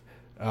if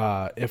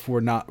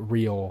we're not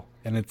real?"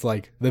 And it's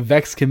like, the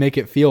Vex can make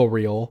it feel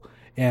real,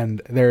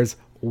 and there's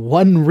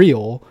one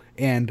real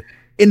and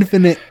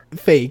infinite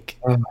fake.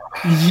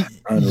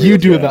 You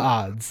do the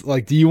odds.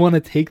 Like, do you want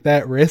to take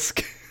that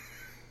risk?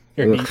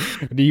 Or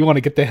do you want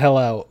to get the hell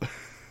out?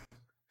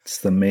 It's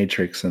the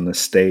Matrix and the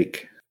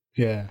stake.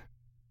 Yeah.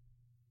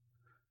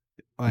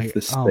 Like,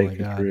 oh my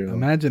god.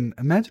 Imagine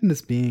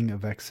this being a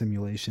Vex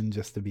simulation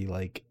just to be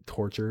like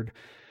tortured.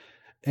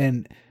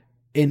 And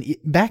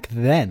back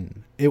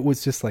then it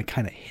was just like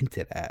kind of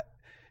hinted at.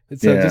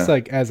 So just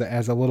like as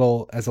a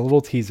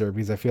little teaser,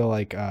 because I feel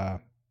like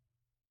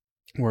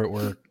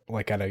we're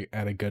like at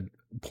a good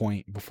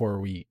point before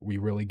we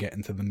really get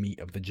into the meat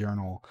of the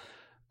journal.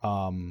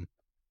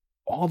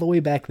 All the way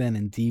back then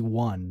in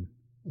D1,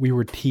 we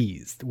were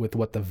teased with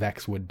what the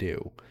Vex would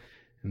do.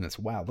 And this,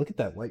 wow, look at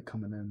that light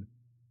coming in.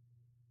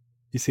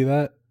 You see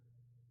that?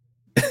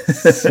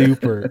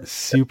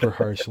 super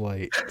harsh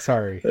light.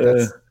 Sorry,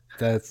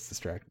 that's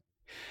distracting.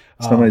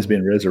 Somebody's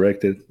being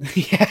resurrected.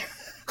 Yeah.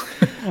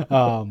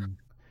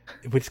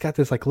 We just got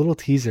this like little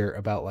teaser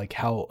about like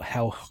how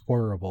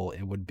horrible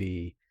it would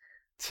be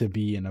to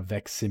be in a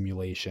Vex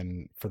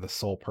simulation for the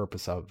sole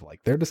purpose of like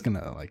they're just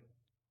gonna like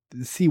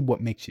see what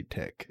makes you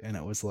tick. And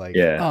it was like,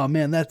 oh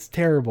man, that's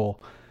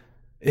terrible.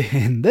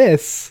 In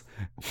this,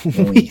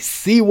 we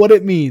see what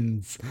it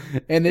means,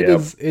 and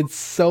it's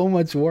so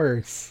much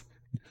worse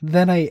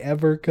than I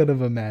ever could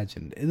have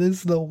imagined. It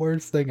is the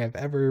worst thing I've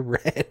ever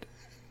read.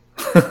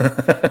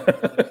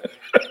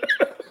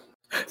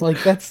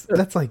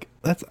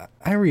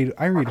 I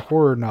read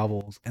horror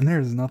novels, and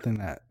there's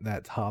nothing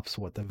that tops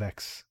what the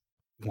Vex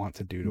want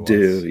to do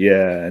to us.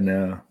 Yeah, I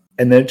know.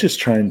 And they're just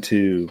trying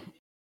to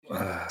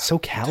so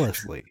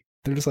callously.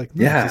 They're just like,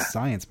 no, it's just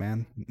science,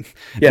 man.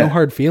 Yeah. No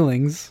hard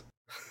feelings.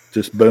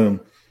 Just boom.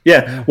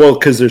 Yeah. Well,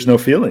 because there's no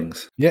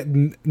feelings. Yeah.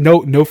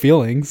 No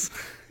feelings.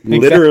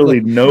 Literally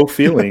no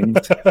feelings.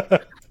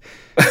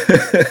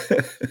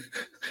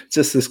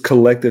 Just this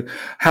collective.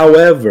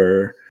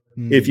 However,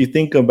 if you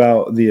think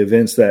about the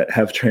events that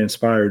have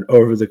transpired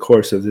over the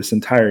course of this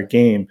entire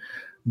game,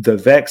 the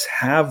Vex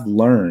have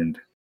learned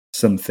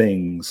some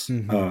things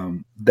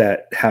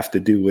that have to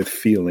do with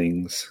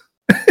feelings.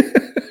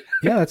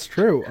 Yeah, that's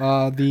true.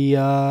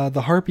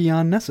 The Harpy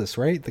on Nessus,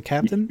 right? The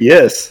captain?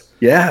 Yes.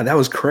 Yeah, that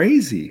was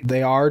crazy.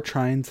 They are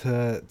trying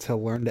to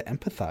learn to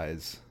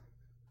empathize.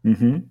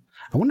 Mm-hmm.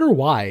 I wonder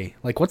why.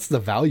 Like, what's the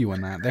value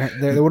in that?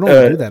 They would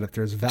only do that if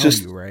there's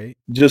value, right?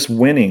 Just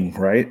winning,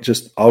 right?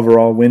 Just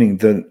overall winning,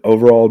 the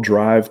overall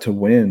drive to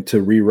win,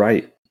 to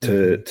rewrite,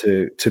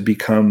 to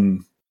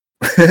become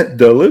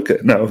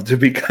DeLuca. No, to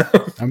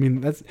become. I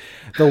mean, that's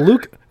the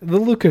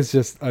Luca is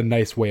just a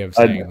nice way of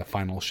saying the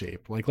final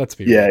shape. Like, let's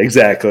be real.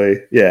 Exactly.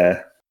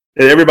 Yeah.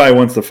 Everybody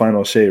wants the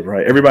final shape,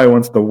 right? Everybody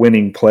wants the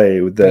winning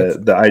play with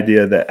the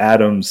idea that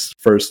Adams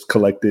first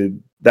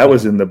collected. That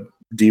was in the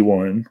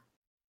D1.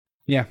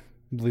 Yeah,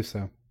 I believe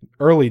so.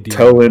 Early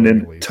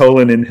D1.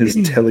 Tolan in his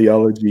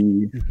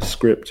teleology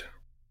script.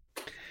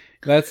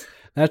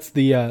 That's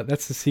the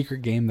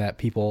secret game that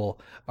people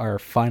are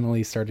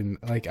finally starting.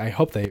 Like, I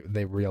hope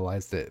they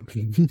realized it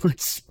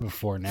much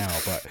before now,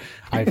 but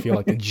I feel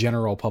like the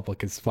general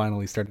public is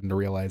finally starting to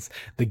realize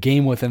the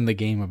game within the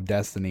game of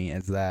Destiny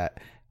is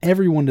that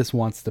everyone just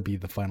wants to be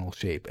the final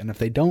shape, and if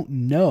they don't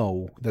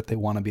know that they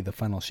want to be the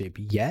final shape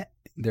yet,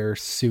 they're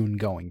soon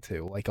going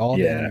to. Like all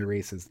the enemy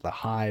races, the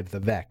Hive,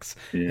 the Vex,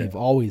 they've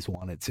always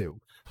wanted to.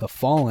 The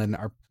Fallen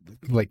are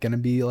like going to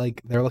be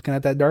like, they're looking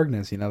at that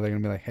darkness, you know, they're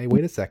going to be like, hey,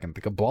 wait a second.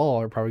 The Cabal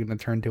are probably going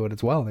to turn to it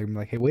as well. They're going to be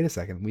like, hey, wait a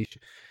second.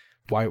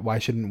 Why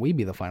shouldn't we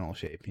be the final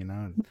shape, you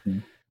know?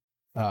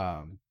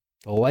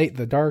 The light,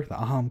 the dark, the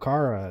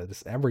Ahamkara,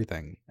 just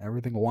everything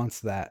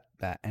wants that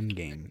end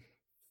game.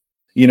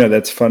 You know,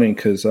 that's funny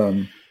because,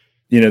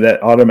 you know,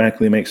 that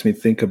automatically makes me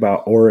think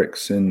about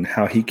Oryx and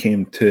how he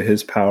came to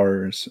his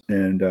powers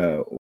and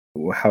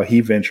how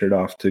he ventured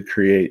off to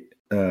create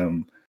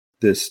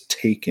this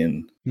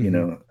Taken, you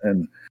know,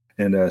 and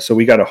so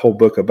we got a whole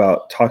book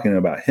about talking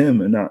about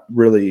him and not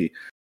really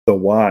the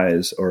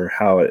whys or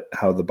how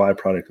the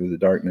byproduct of the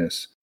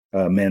darkness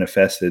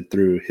manifested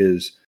through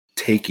his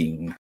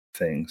taking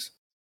things.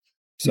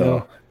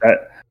 So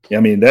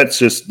that's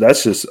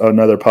just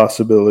another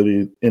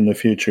possibility in the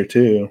future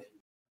too.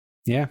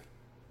 Yeah.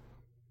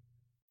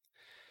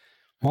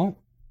 Well,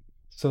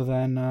 so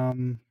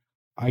then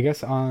I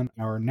guess on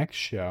our next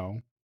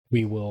show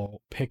we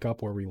will pick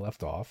up where we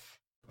left off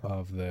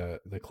of the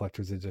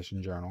collector's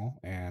edition journal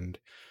and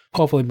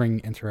hopefully bring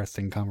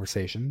interesting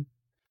conversation.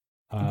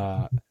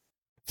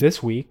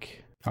 This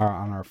week,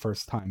 on our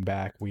first time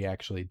back, we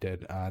actually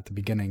did at the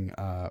beginning.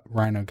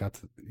 Rhino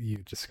you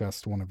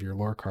discussed one of your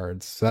lore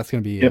cards, so that's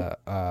going to be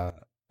a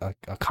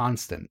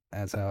constant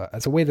as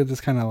a way to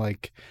just kind of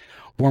like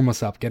warm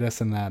us up, get us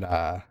in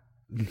that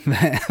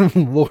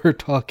lore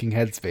talking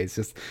headspace.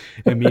 Just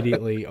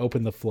immediately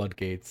open the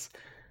floodgates.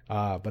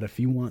 But if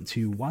you want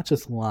to watch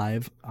us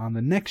live on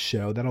the next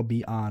show, that'll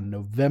be on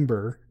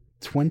November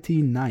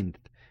 29th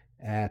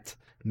at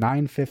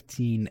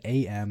 9:15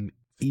 a.m.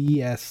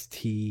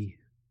 EST.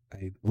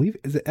 I believe,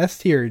 is it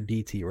ST or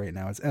DT right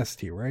now? It's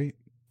ST, right?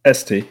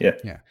 ST, yeah.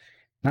 Yeah.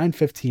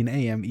 9:15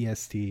 a.m.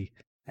 EST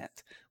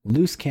at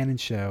Loose Cannon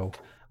Show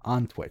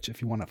on Twitch.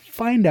 If you want to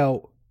find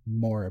out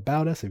more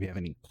about us, if you have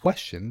any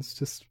questions,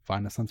 just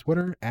find us on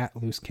Twitter at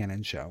Loose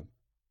Cannon Show.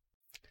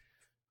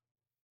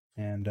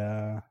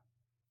 And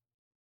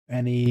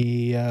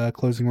any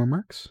closing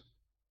remarks?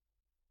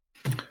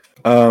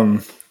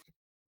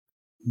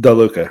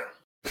 DeLuca.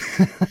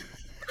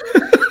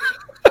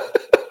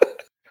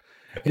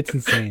 It's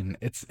insane.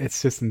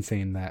 It's just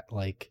insane that,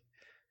 like,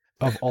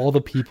 of all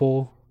the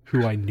people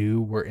who I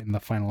knew were in the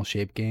Final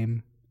Shape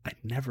game, I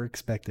never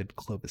expected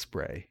Clovis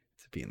Bray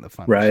to be in the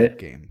Final Shape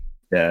game.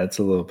 Yeah, it's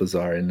a little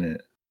bizarre, isn't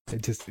it?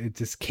 It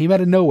just came out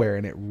of nowhere,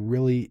 and it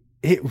really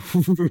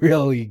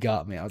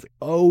got me. I was like,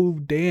 oh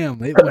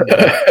damn, it went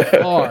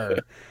far.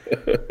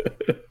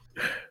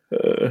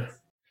 All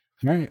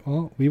right,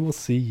 well, we will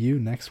see you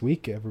next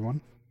week, everyone.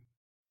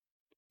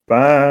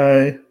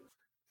 Bye.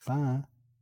 Bye.